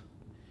Jesus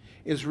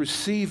is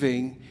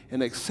receiving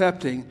and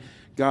accepting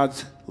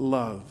God's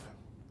love.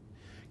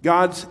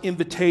 God's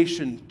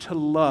invitation to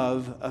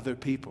love other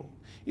people.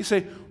 You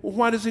say, well,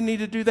 why does he need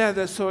to do that?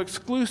 That's so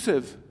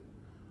exclusive.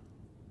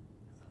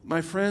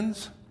 My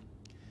friends,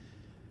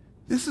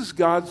 this is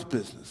God's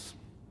business.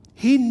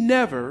 He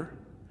never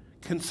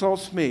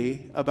consults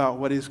me about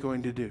what he's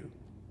going to do.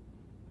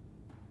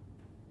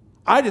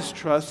 I just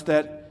trust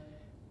that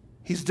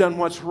he's done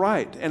what's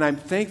right, and I'm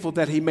thankful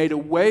that he made a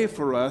way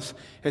for us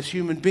as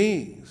human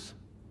beings.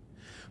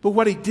 But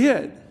what he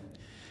did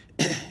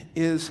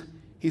is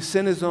he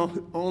sent his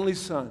only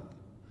Son,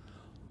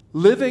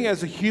 living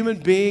as a human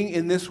being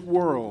in this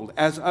world,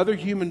 as other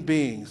human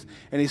beings.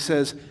 And he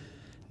says,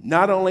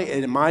 not only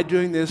am I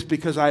doing this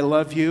because I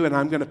love you and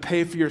I'm going to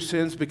pay for your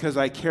sins because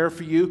I care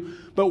for you,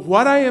 but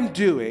what I am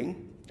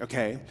doing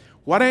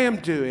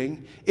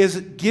is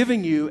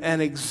giving you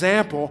an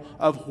example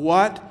of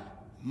what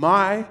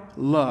my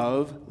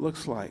love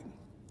looks like.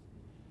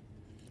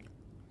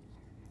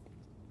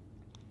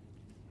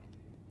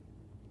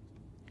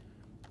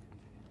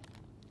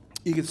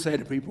 You could say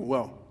to people,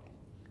 well,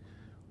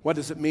 what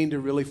does it mean to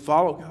really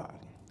follow God?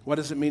 What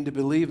does it mean to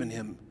believe in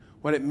him?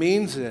 What it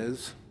means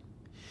is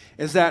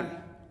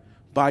that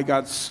by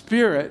God's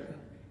Spirit,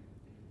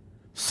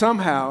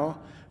 somehow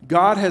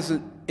God has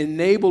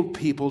enabled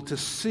people to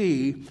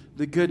see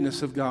the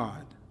goodness of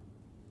God.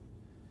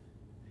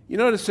 You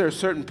notice there are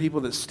certain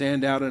people that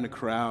stand out in a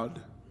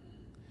crowd.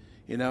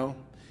 You know,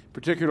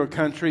 particular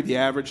country, the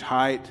average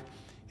height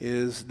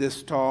is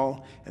this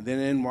tall, and then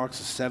in walks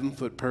a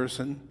 7-foot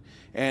person.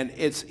 And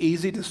it's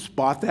easy to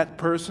spot that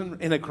person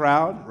in a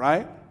crowd,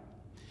 right?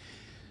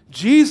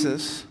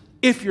 Jesus,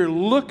 if you're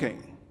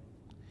looking,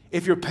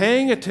 if you're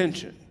paying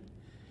attention,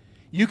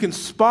 you can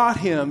spot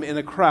him in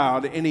a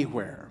crowd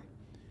anywhere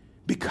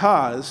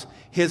because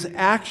his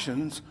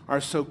actions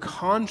are so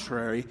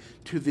contrary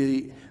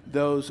to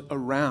those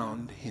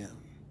around him.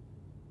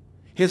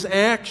 His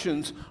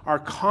actions are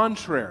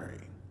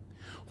contrary.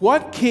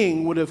 What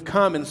king would have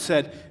come and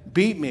said,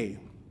 beat me,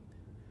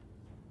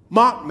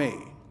 mock me,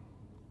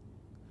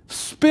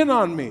 spit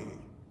on me?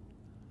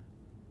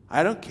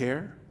 I don't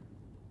care.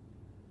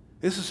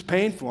 This is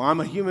painful. I'm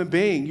a human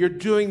being. You're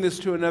doing this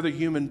to another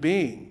human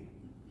being.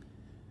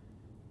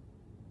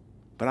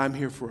 But I'm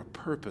here for a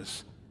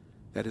purpose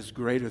that is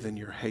greater than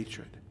your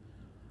hatred.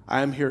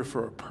 I am here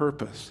for a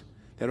purpose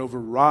that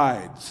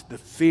overrides the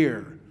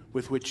fear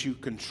with which you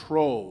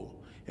control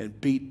and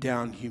beat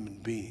down human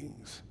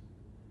beings.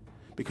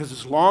 Because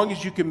as long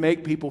as you can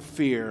make people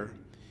fear,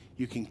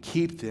 you can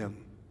keep them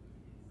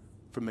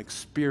from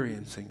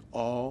experiencing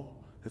all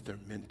that they're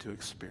meant to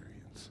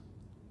experience.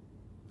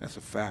 That's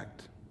a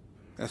fact.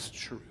 That's the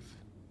truth.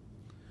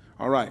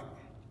 All right.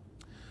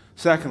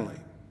 Secondly,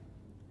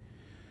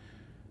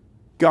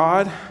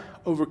 God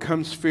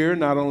overcomes fear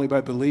not only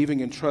by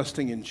believing and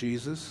trusting in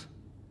Jesus,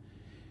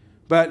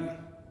 but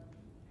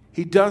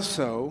he does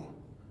so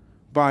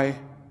by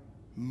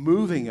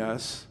moving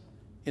us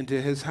into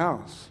his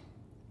house.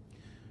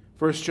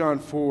 1 John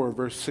 4,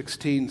 verse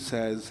 16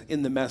 says,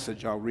 in the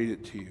Message, I'll read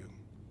it to you.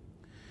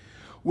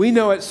 We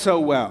know it so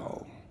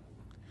well.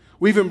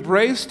 We've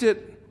embraced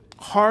it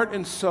heart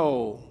and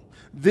soul.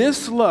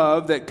 This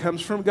love that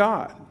comes from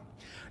God.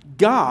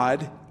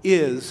 God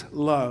is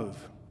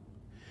love.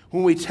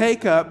 When we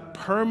take up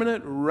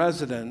permanent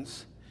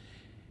residence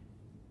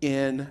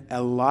in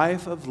a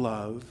life of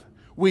love,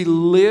 we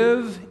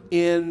live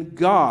in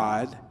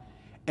God,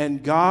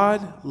 and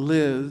God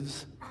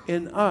lives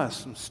in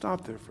us. And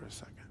stop there for a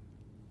second.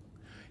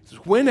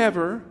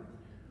 Whenever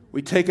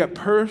we take up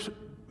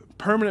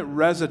permanent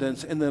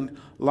residence in the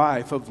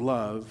life of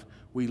love,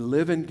 we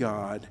live in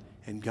God,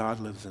 and God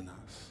lives in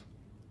us.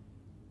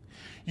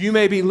 You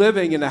may be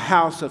living in a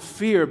house of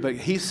fear, but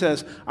he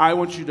says, I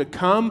want you to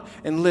come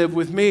and live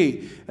with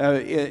me.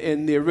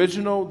 In the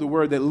original, the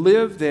word that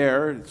live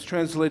there, it's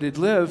translated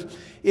live,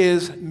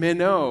 is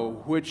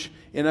meno, which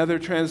in other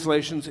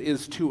translations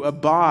is to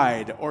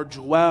abide or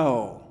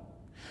dwell.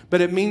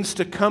 But it means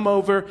to come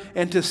over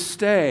and to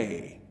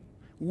stay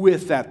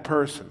with that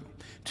person.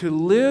 To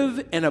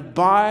live and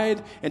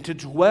abide and to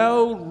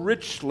dwell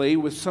richly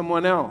with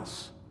someone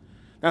else.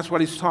 That's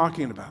what he's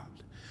talking about.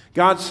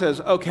 God says,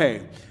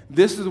 okay,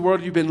 this is the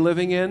world you've been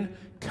living in.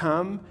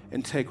 Come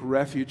and take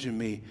refuge in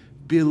me.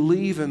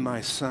 Believe in my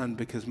Son,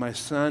 because my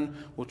Son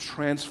will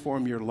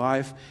transform your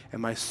life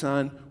and my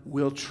Son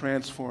will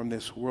transform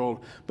this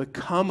world. But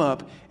come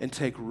up and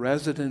take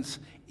residence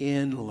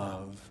in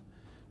love,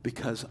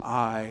 because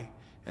I,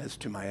 as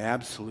to my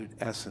absolute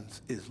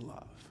essence, is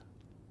love.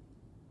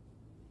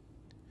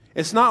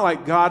 It's not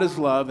like God is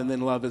love and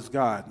then love is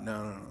God.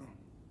 No.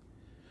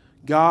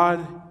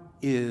 God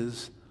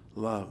is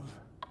love.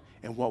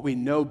 And what we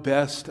know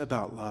best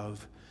about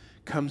love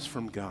comes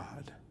from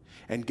God.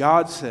 And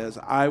God says,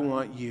 I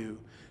want you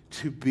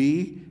to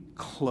be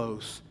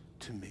close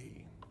to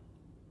me.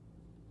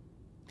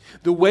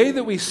 The way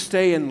that we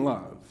stay in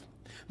love,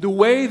 the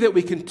way that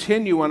we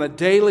continue on a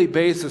daily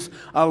basis,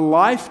 a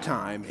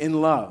lifetime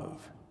in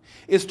love,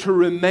 is to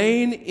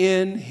remain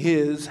in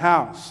his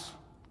house.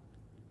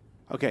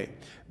 Okay,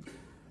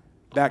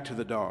 back to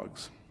the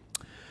dogs.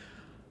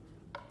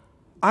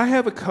 I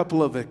have a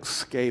couple of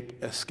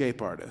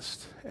escape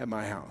artists at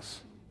my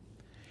house.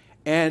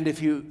 And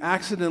if you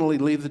accidentally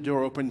leave the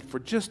door open for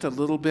just a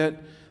little bit,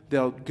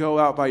 they'll go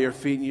out by your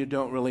feet and you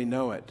don't really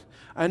know it.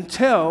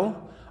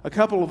 Until a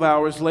couple of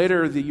hours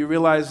later that you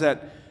realize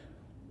that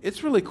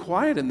it's really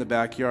quiet in the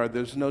backyard.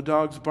 There's no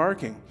dogs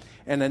barking.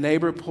 And a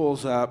neighbor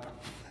pulls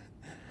up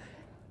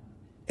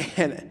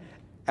and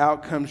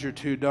out comes your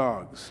two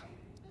dogs.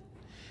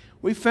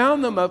 We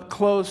found them up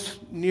close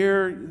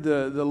near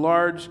the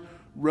large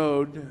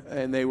road,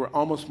 and they were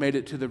almost made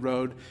it to the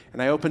road.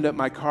 And I opened up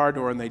my car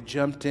door, and they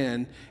jumped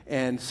in.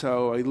 And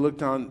so I looked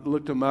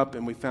them up,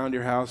 and we found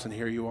your house, and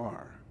here you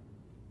are.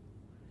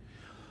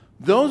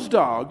 Those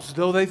dogs,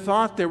 though they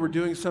thought they were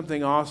doing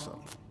something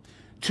awesome,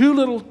 two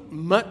little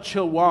mutt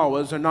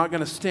chihuahuas are not going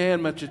to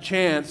stand much a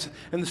chance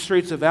in the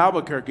streets of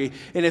Albuquerque.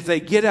 And if they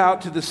get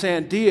out to the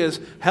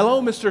Sandias,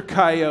 hello, Mr.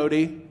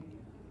 Coyote.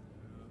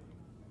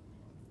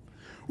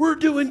 We're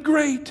doing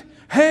great.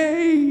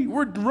 Hey,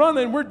 we're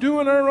running. We're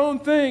doing our own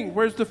thing.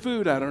 Where's the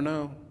food? I don't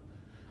know.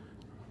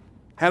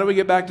 How do we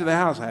get back to the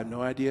house? I have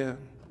no idea.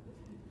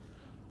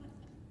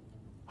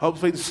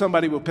 Hopefully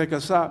somebody will pick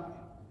us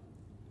up.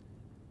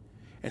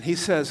 And he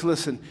says,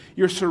 listen,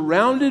 you're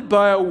surrounded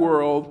by a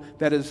world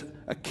that is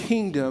a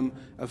kingdom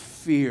of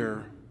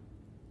fear.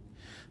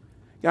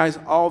 Guys,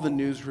 all the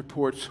news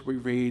reports we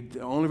read,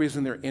 the only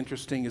reason they're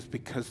interesting is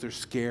because they're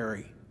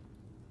scary.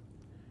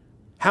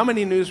 How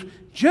many news?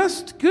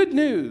 Just good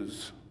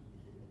news.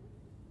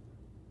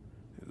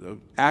 The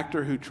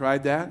actor who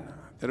tried that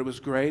it was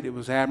great, it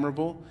was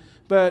admirable,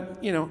 but,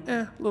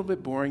 a little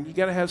bit boring. You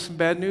got to have some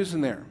bad news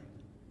in there,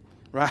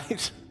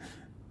 right?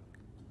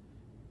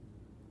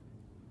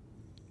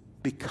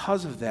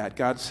 Because of that,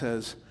 God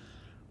says,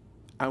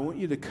 I want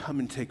you to come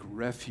and take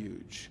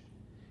refuge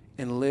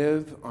and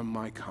live on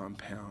my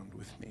compound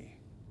with me.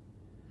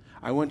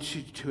 I want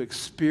you to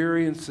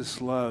experience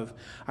this love.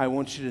 I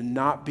want you to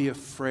not be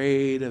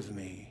afraid of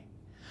me.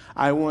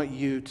 I want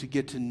you to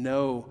get to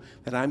know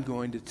that I'm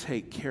going to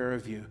take care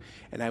of you.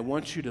 And I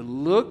want you to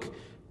look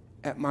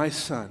at my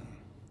Son,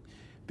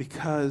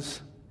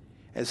 because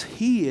as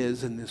he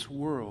is in this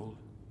world,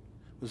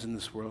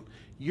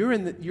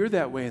 you're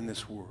that way in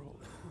this world.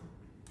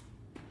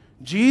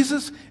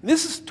 Jesus, and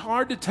this is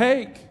hard to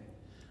take.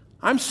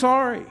 I'm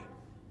sorry.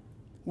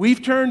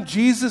 We've turned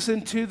Jesus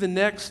into the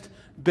next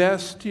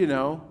best,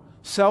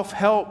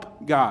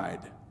 self-help guide.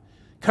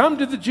 Come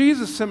to the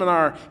Jesus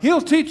seminar.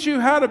 He'll teach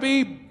you how to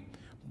be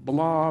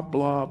blah,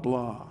 blah,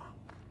 blah.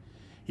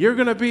 You're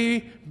going to be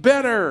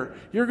better.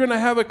 You're going to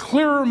have a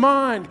clearer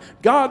mind.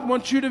 God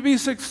wants you to be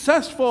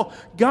successful.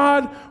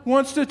 God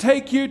wants to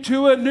take you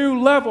to a new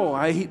level.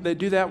 They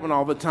do that one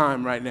all the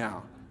time right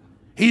now.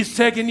 He's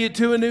taking you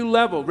to a new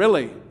level.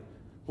 Really?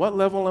 What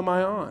level am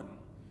I on?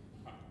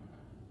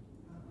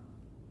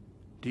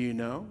 Do you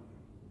know?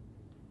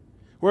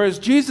 Whereas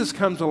Jesus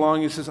comes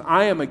along and says,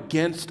 I am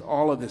against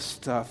all of this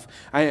stuff.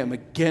 I am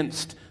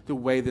against the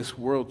way this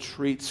world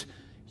treats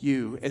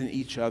you and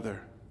each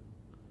other.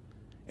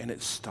 And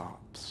it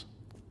stops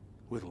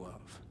with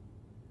love.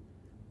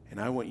 And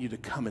I want you to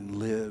come and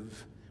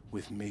live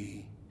with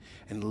me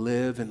and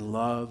live and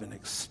love and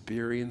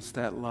experience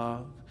that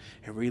love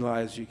and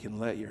realize you can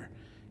let your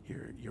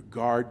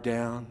guard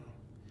down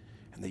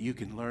and that you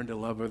can learn to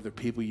love other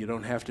people. You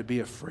don't have to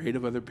be afraid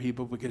of other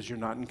people because you're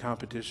not in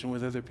competition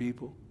with other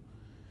people.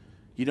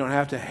 You don't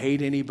have to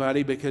hate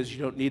anybody because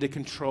you don't need to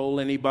control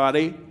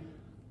anybody.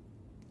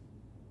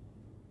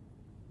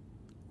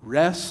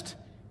 Rest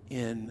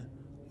in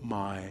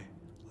my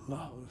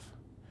love.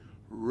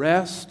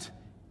 Rest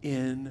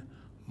in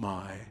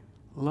my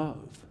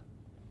love.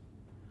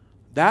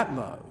 that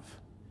love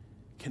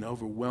can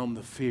overwhelm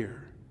the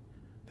fear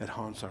that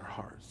haunts our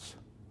hearts.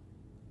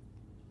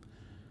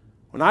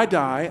 When I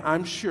die,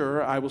 I'm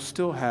sure I will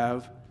still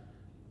have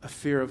a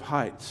fear of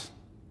heights.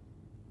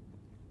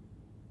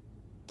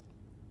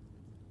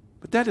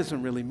 But that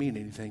doesn't really mean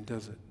anything,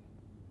 does it?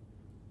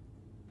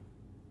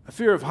 A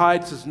fear of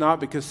heights is not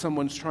because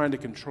someone's trying to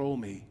control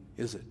me,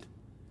 is it?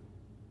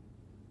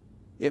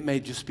 It may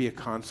just be a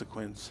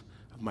consequence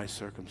of my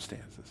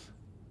circumstances.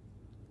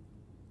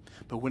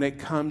 But when it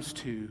comes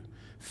to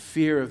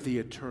fear of the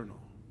eternal,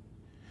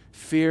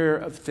 fear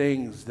of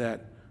things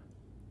that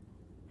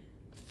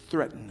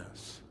threaten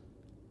us,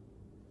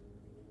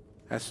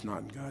 that's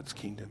not in God's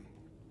kingdom.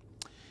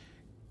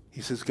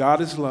 He says,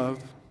 God is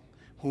love.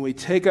 When we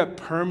take up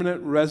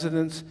permanent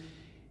residence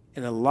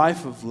in a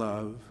life of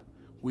love,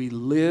 we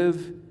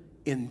live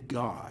in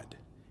God,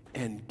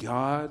 and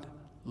God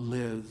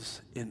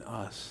lives in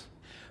us.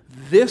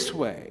 This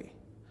way,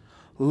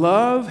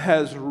 love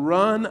has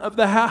run of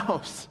the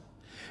house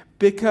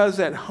becomes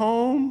at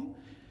home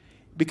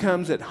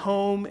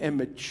and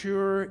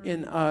mature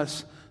in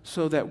us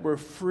so that we're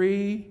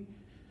free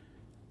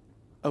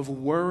of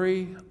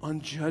worry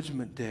on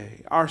Judgment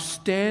Day. Our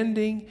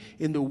standing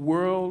in the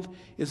world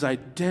is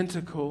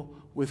identical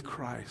with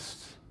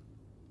Christ.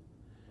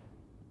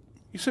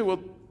 You say, well,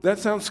 that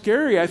sounds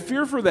scary. I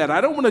fear for that.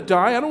 I don't want to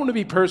die. I don't want to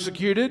be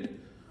persecuted.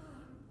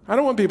 I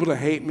don't want people to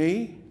hate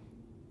me.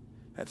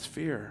 That's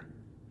fear.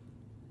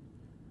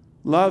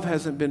 Love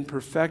hasn't been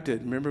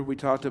perfected. Remember we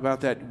talked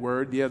about that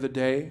word the other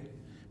day?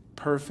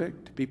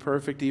 Perfect. Be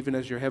perfect even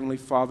as your heavenly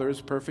Father is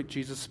perfect.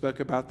 Jesus spoke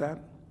about that.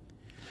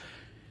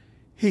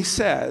 He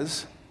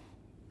says,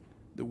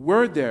 the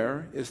word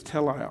there is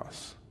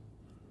teleos,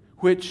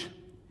 which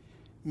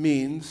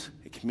means,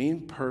 it can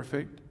mean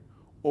perfect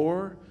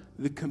or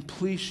the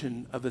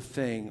completion of a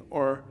thing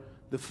or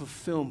the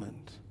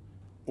fulfillment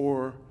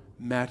or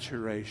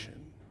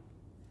maturation.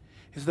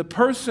 Is the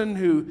person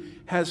who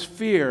has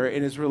fear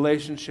in his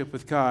relationship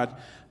with God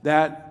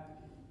that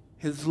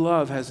his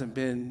love hasn't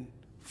been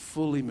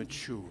fully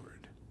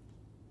matured.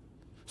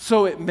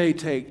 So it may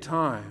take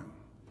time,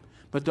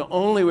 but the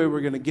only way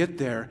we're going to get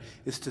there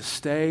is to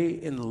stay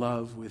in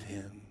love with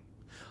him,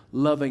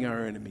 loving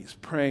our enemies,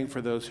 praying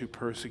for those who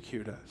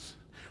persecute us,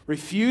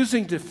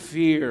 refusing to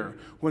fear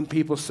when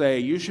people say,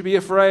 you should be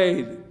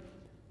afraid.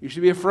 You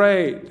should be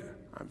afraid.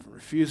 I'm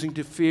refusing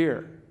to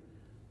fear.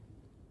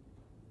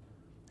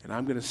 And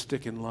I'm going to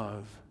stick in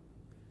love.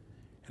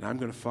 And I'm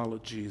going to follow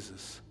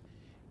Jesus,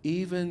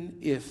 even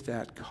if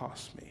that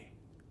costs me.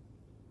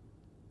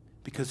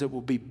 Because it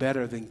will be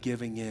better than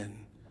giving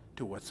in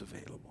to what's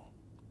available.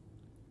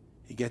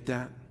 You get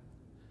that?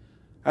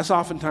 That's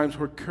oftentimes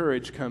where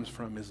courage comes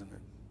from, isn't it?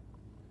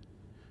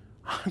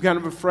 I'm kind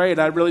of afraid.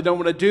 I really don't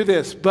want to do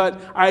this, but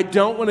I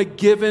don't want to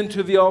give in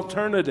to the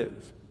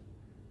alternative.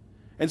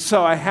 And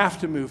so I have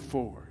to move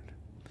forward.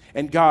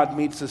 And God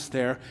meets us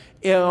there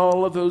in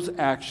all of those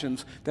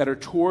actions that are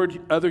toward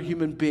other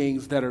human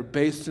beings that are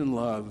based in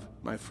love,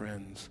 my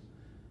friends,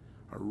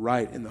 are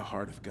right in the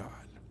heart of God.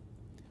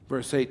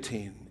 Verse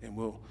 18, and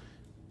we'll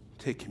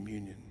take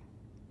communion.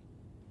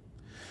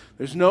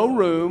 There's no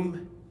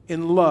room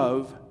in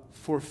love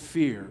for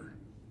fear.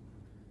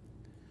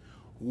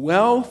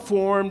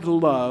 Well-formed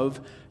love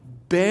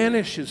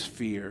banishes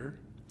fear,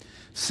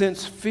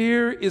 since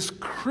fear is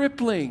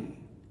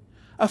crippling.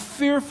 A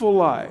fearful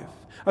life,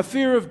 a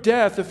fear of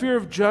death, a fear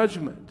of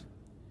judgment,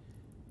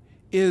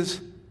 is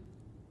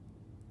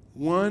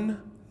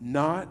one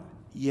not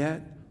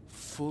yet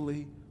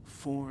fully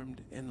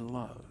formed in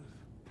love.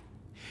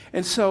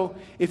 And so,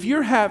 if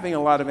you're having a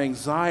lot of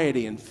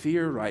anxiety and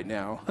fear right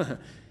now,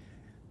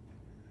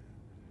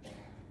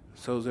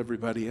 so is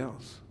everybody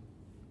else.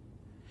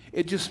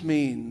 It just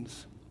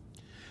means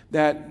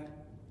that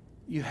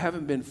you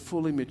haven't been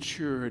fully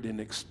matured in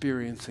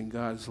experiencing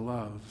God's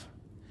love.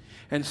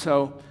 And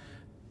so,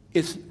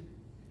 it's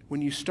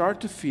when you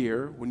start to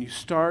fear, when you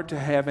start to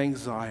have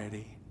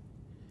anxiety,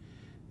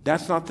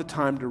 that's not the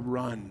time to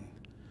run.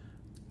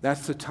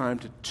 That's the time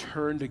to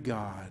turn to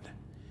God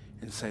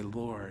and say,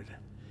 Lord,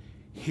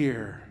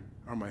 here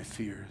are my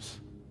fears.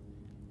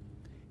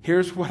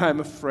 Here's what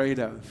I'm afraid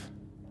of.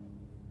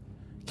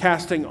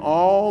 Casting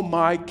all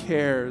my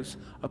cares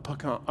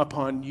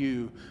upon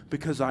you,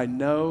 because I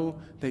know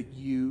that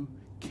you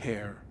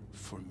care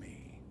for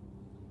me.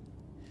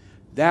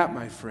 That,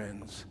 my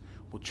friends,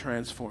 will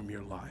transform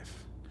your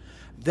life.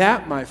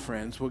 That, my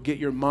friends, will get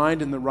your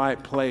mind in the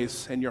right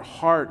place and your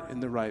heart in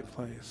the right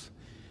place.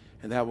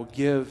 And that will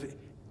give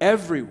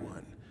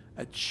everyone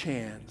a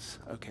chance,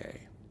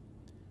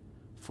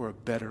 for a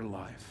better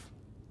life,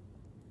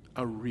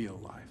 a real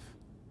life,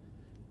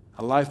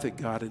 a life that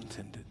God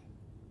intended.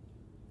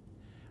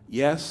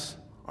 Yes,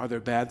 are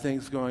there bad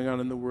things going on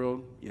in the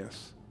world?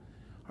 Yes.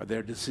 Are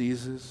there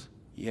diseases?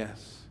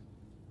 Yes.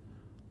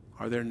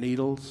 Are there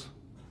needles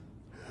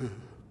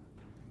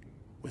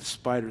with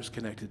spiders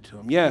connected to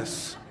them?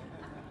 Yes.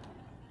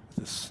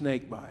 With a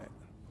snake by it.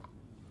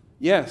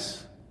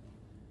 Yes.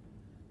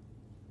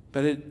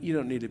 But you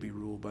don't need to be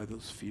ruled by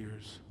those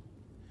fears.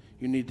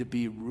 You need to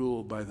be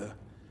ruled by the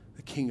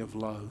King of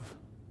love,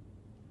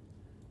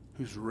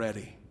 who's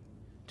ready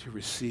to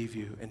receive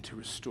you and to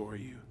restore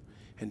you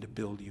and to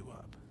build you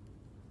up.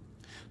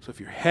 So if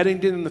you're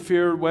heading in the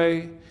fear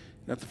way,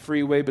 not the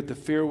free way, but the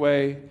fear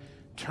way,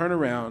 turn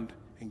around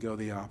and go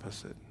the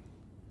opposite.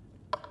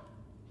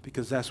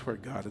 Because that's where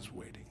God is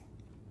waiting.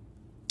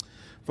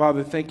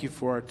 Father, thank you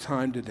for our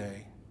time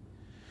today.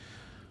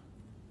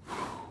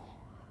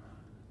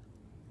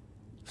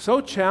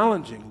 So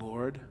challenging,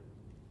 Lord.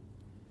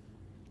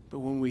 But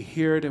when we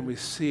hear it and we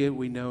see it,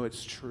 we know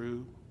it's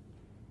true.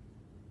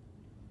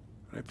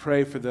 I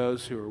pray for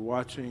those who are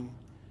watching,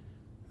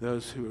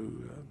 those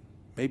who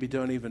maybe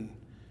don't even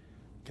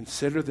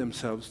consider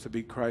themselves to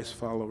be Christ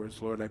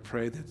followers, Lord. I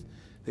pray that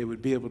they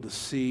would be able to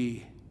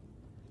see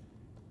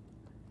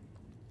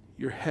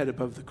your head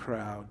above the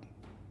crowd,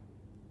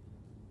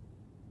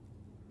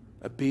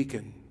 a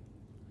beacon,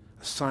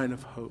 a sign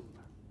of hope.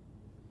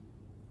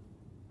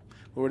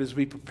 Lord, as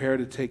we prepare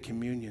to take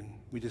communion,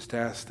 we just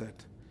ask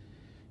that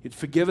you'd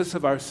forgive us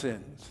of our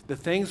sins, the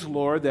things,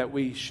 Lord, that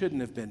we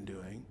shouldn't have been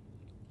doing,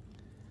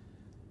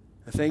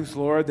 the things,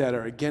 Lord, that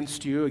are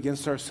against you,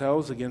 against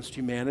ourselves, against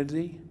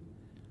humanity.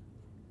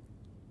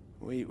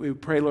 We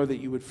pray, Lord, that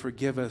you would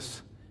forgive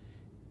us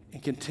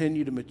and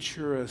continue to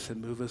mature us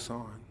and move us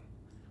on.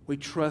 We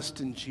trust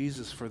in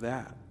Jesus for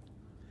that.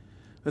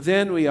 But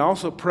then we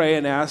also pray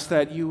and ask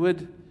that you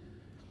would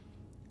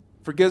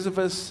forgive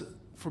us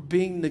for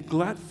being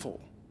neglectful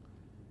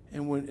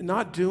and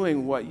not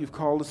doing what you've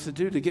called us to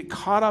do, to get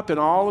caught up in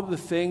all of the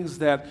things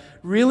that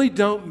really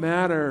don't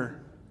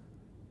matter.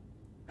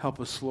 Help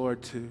us,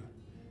 Lord, to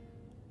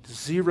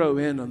zero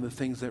in on the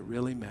things that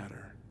really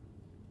matter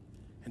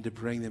and to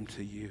bring them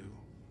to you.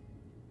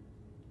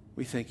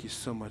 We thank you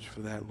so much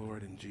for that,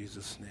 Lord, in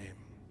Jesus' name.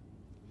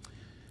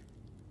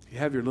 You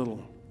have your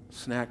little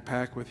snack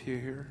pack with you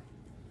here.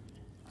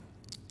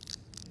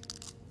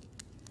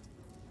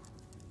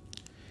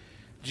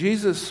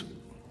 Jesus,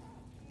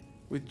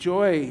 with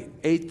joy,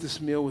 ate this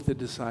meal with the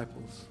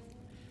disciples.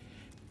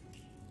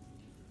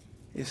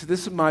 He said,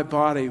 "This is my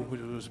body,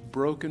 which was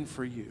broken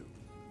for you."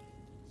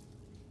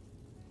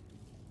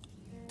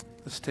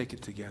 Let's take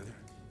it together.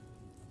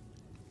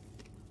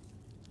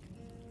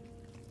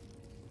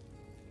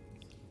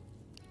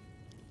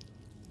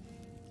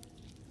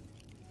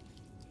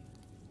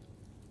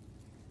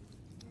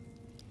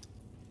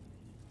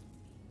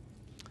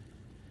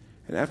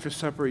 And after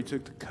supper, he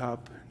took the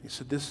cup. He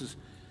said, "This is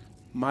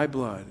my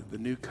blood, the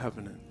new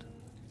covenant,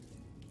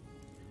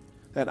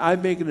 that I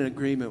make an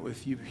agreement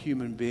with you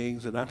human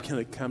beings that I'm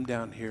going to come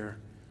down here.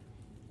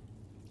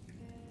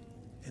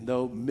 And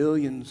though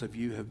millions of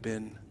you have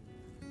been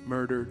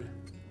murdered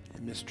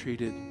and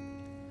mistreated,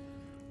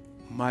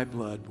 my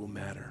blood will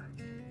matter.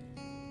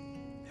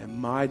 And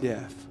my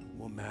death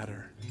will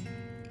matter.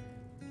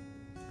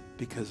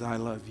 Because I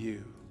love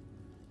you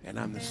and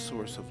I'm the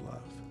source of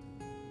love."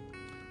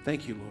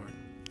 Thank you, Lord.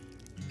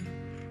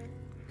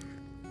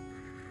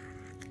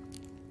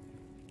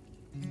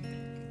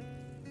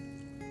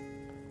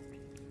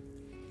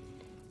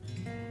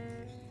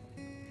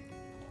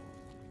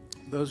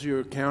 Those of you who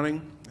are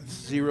counting, it's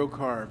 0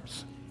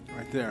 carbs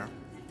right there.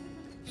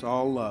 It's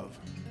all love.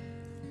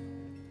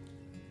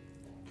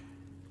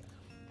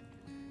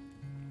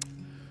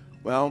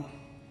 Well,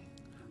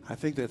 I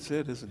think that's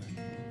it, isn't it?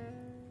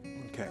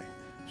 Okay.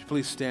 Would you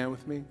please stand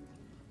with me?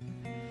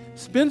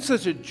 It's been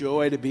such a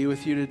joy to be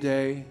with you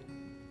today.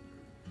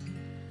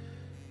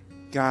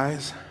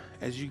 Guys,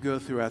 as you go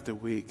throughout the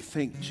week,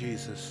 think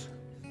Jesus.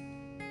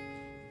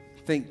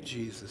 Think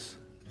Jesus.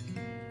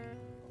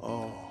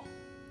 Oh.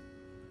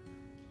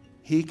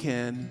 He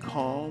can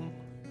calm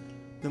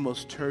the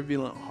most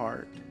turbulent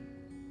heart,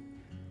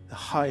 the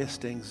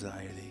highest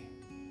anxiety,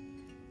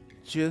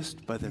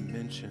 just by the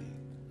mention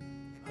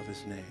of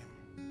his name.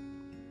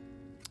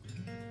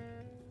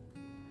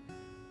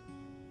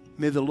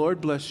 May the Lord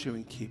bless you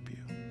and keep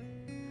you.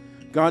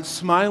 God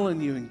smile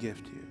on you and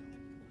gift you.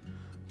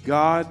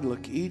 God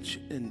look each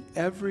and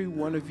every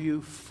one of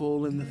you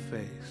full in the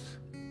face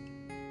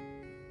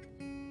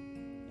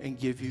and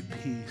give you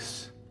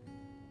peace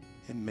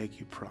and make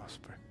you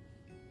prosper.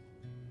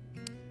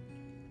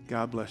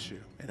 God bless you.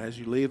 And as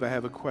you leave, I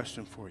have a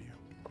question for you.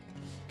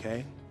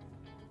 Okay?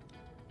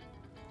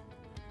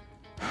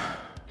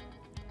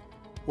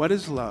 What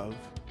is love,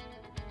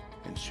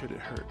 and should it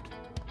hurt?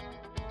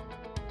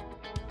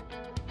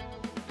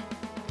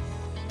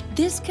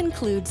 This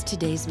concludes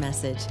today's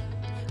message.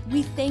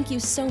 We thank you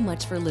so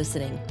much for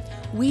listening.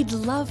 We'd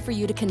love for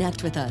you to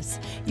connect with us.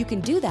 You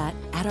can do that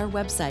at our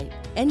website,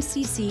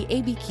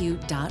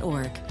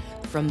 nccabq.org.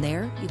 From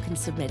there, you can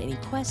submit any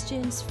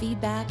questions,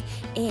 feedback,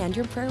 and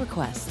your prayer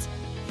requests.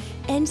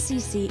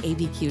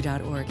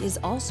 nccabq.org is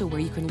also where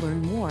you can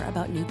learn more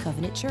about New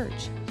Covenant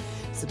Church.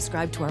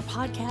 Subscribe to our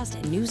podcast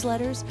and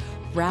newsletters,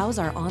 browse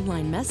our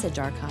online message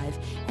archive,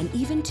 and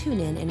even tune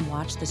in and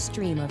watch the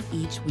stream of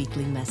each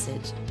weekly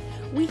message.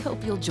 We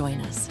hope you'll join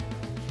us.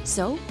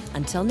 So,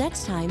 until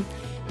next time,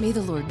 may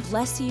the Lord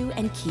bless you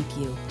and keep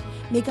you.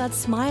 May God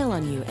smile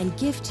on you and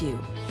gift you.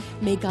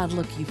 May God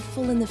look you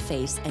full in the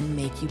face and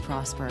make you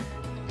prosper.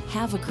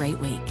 Have a great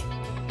week.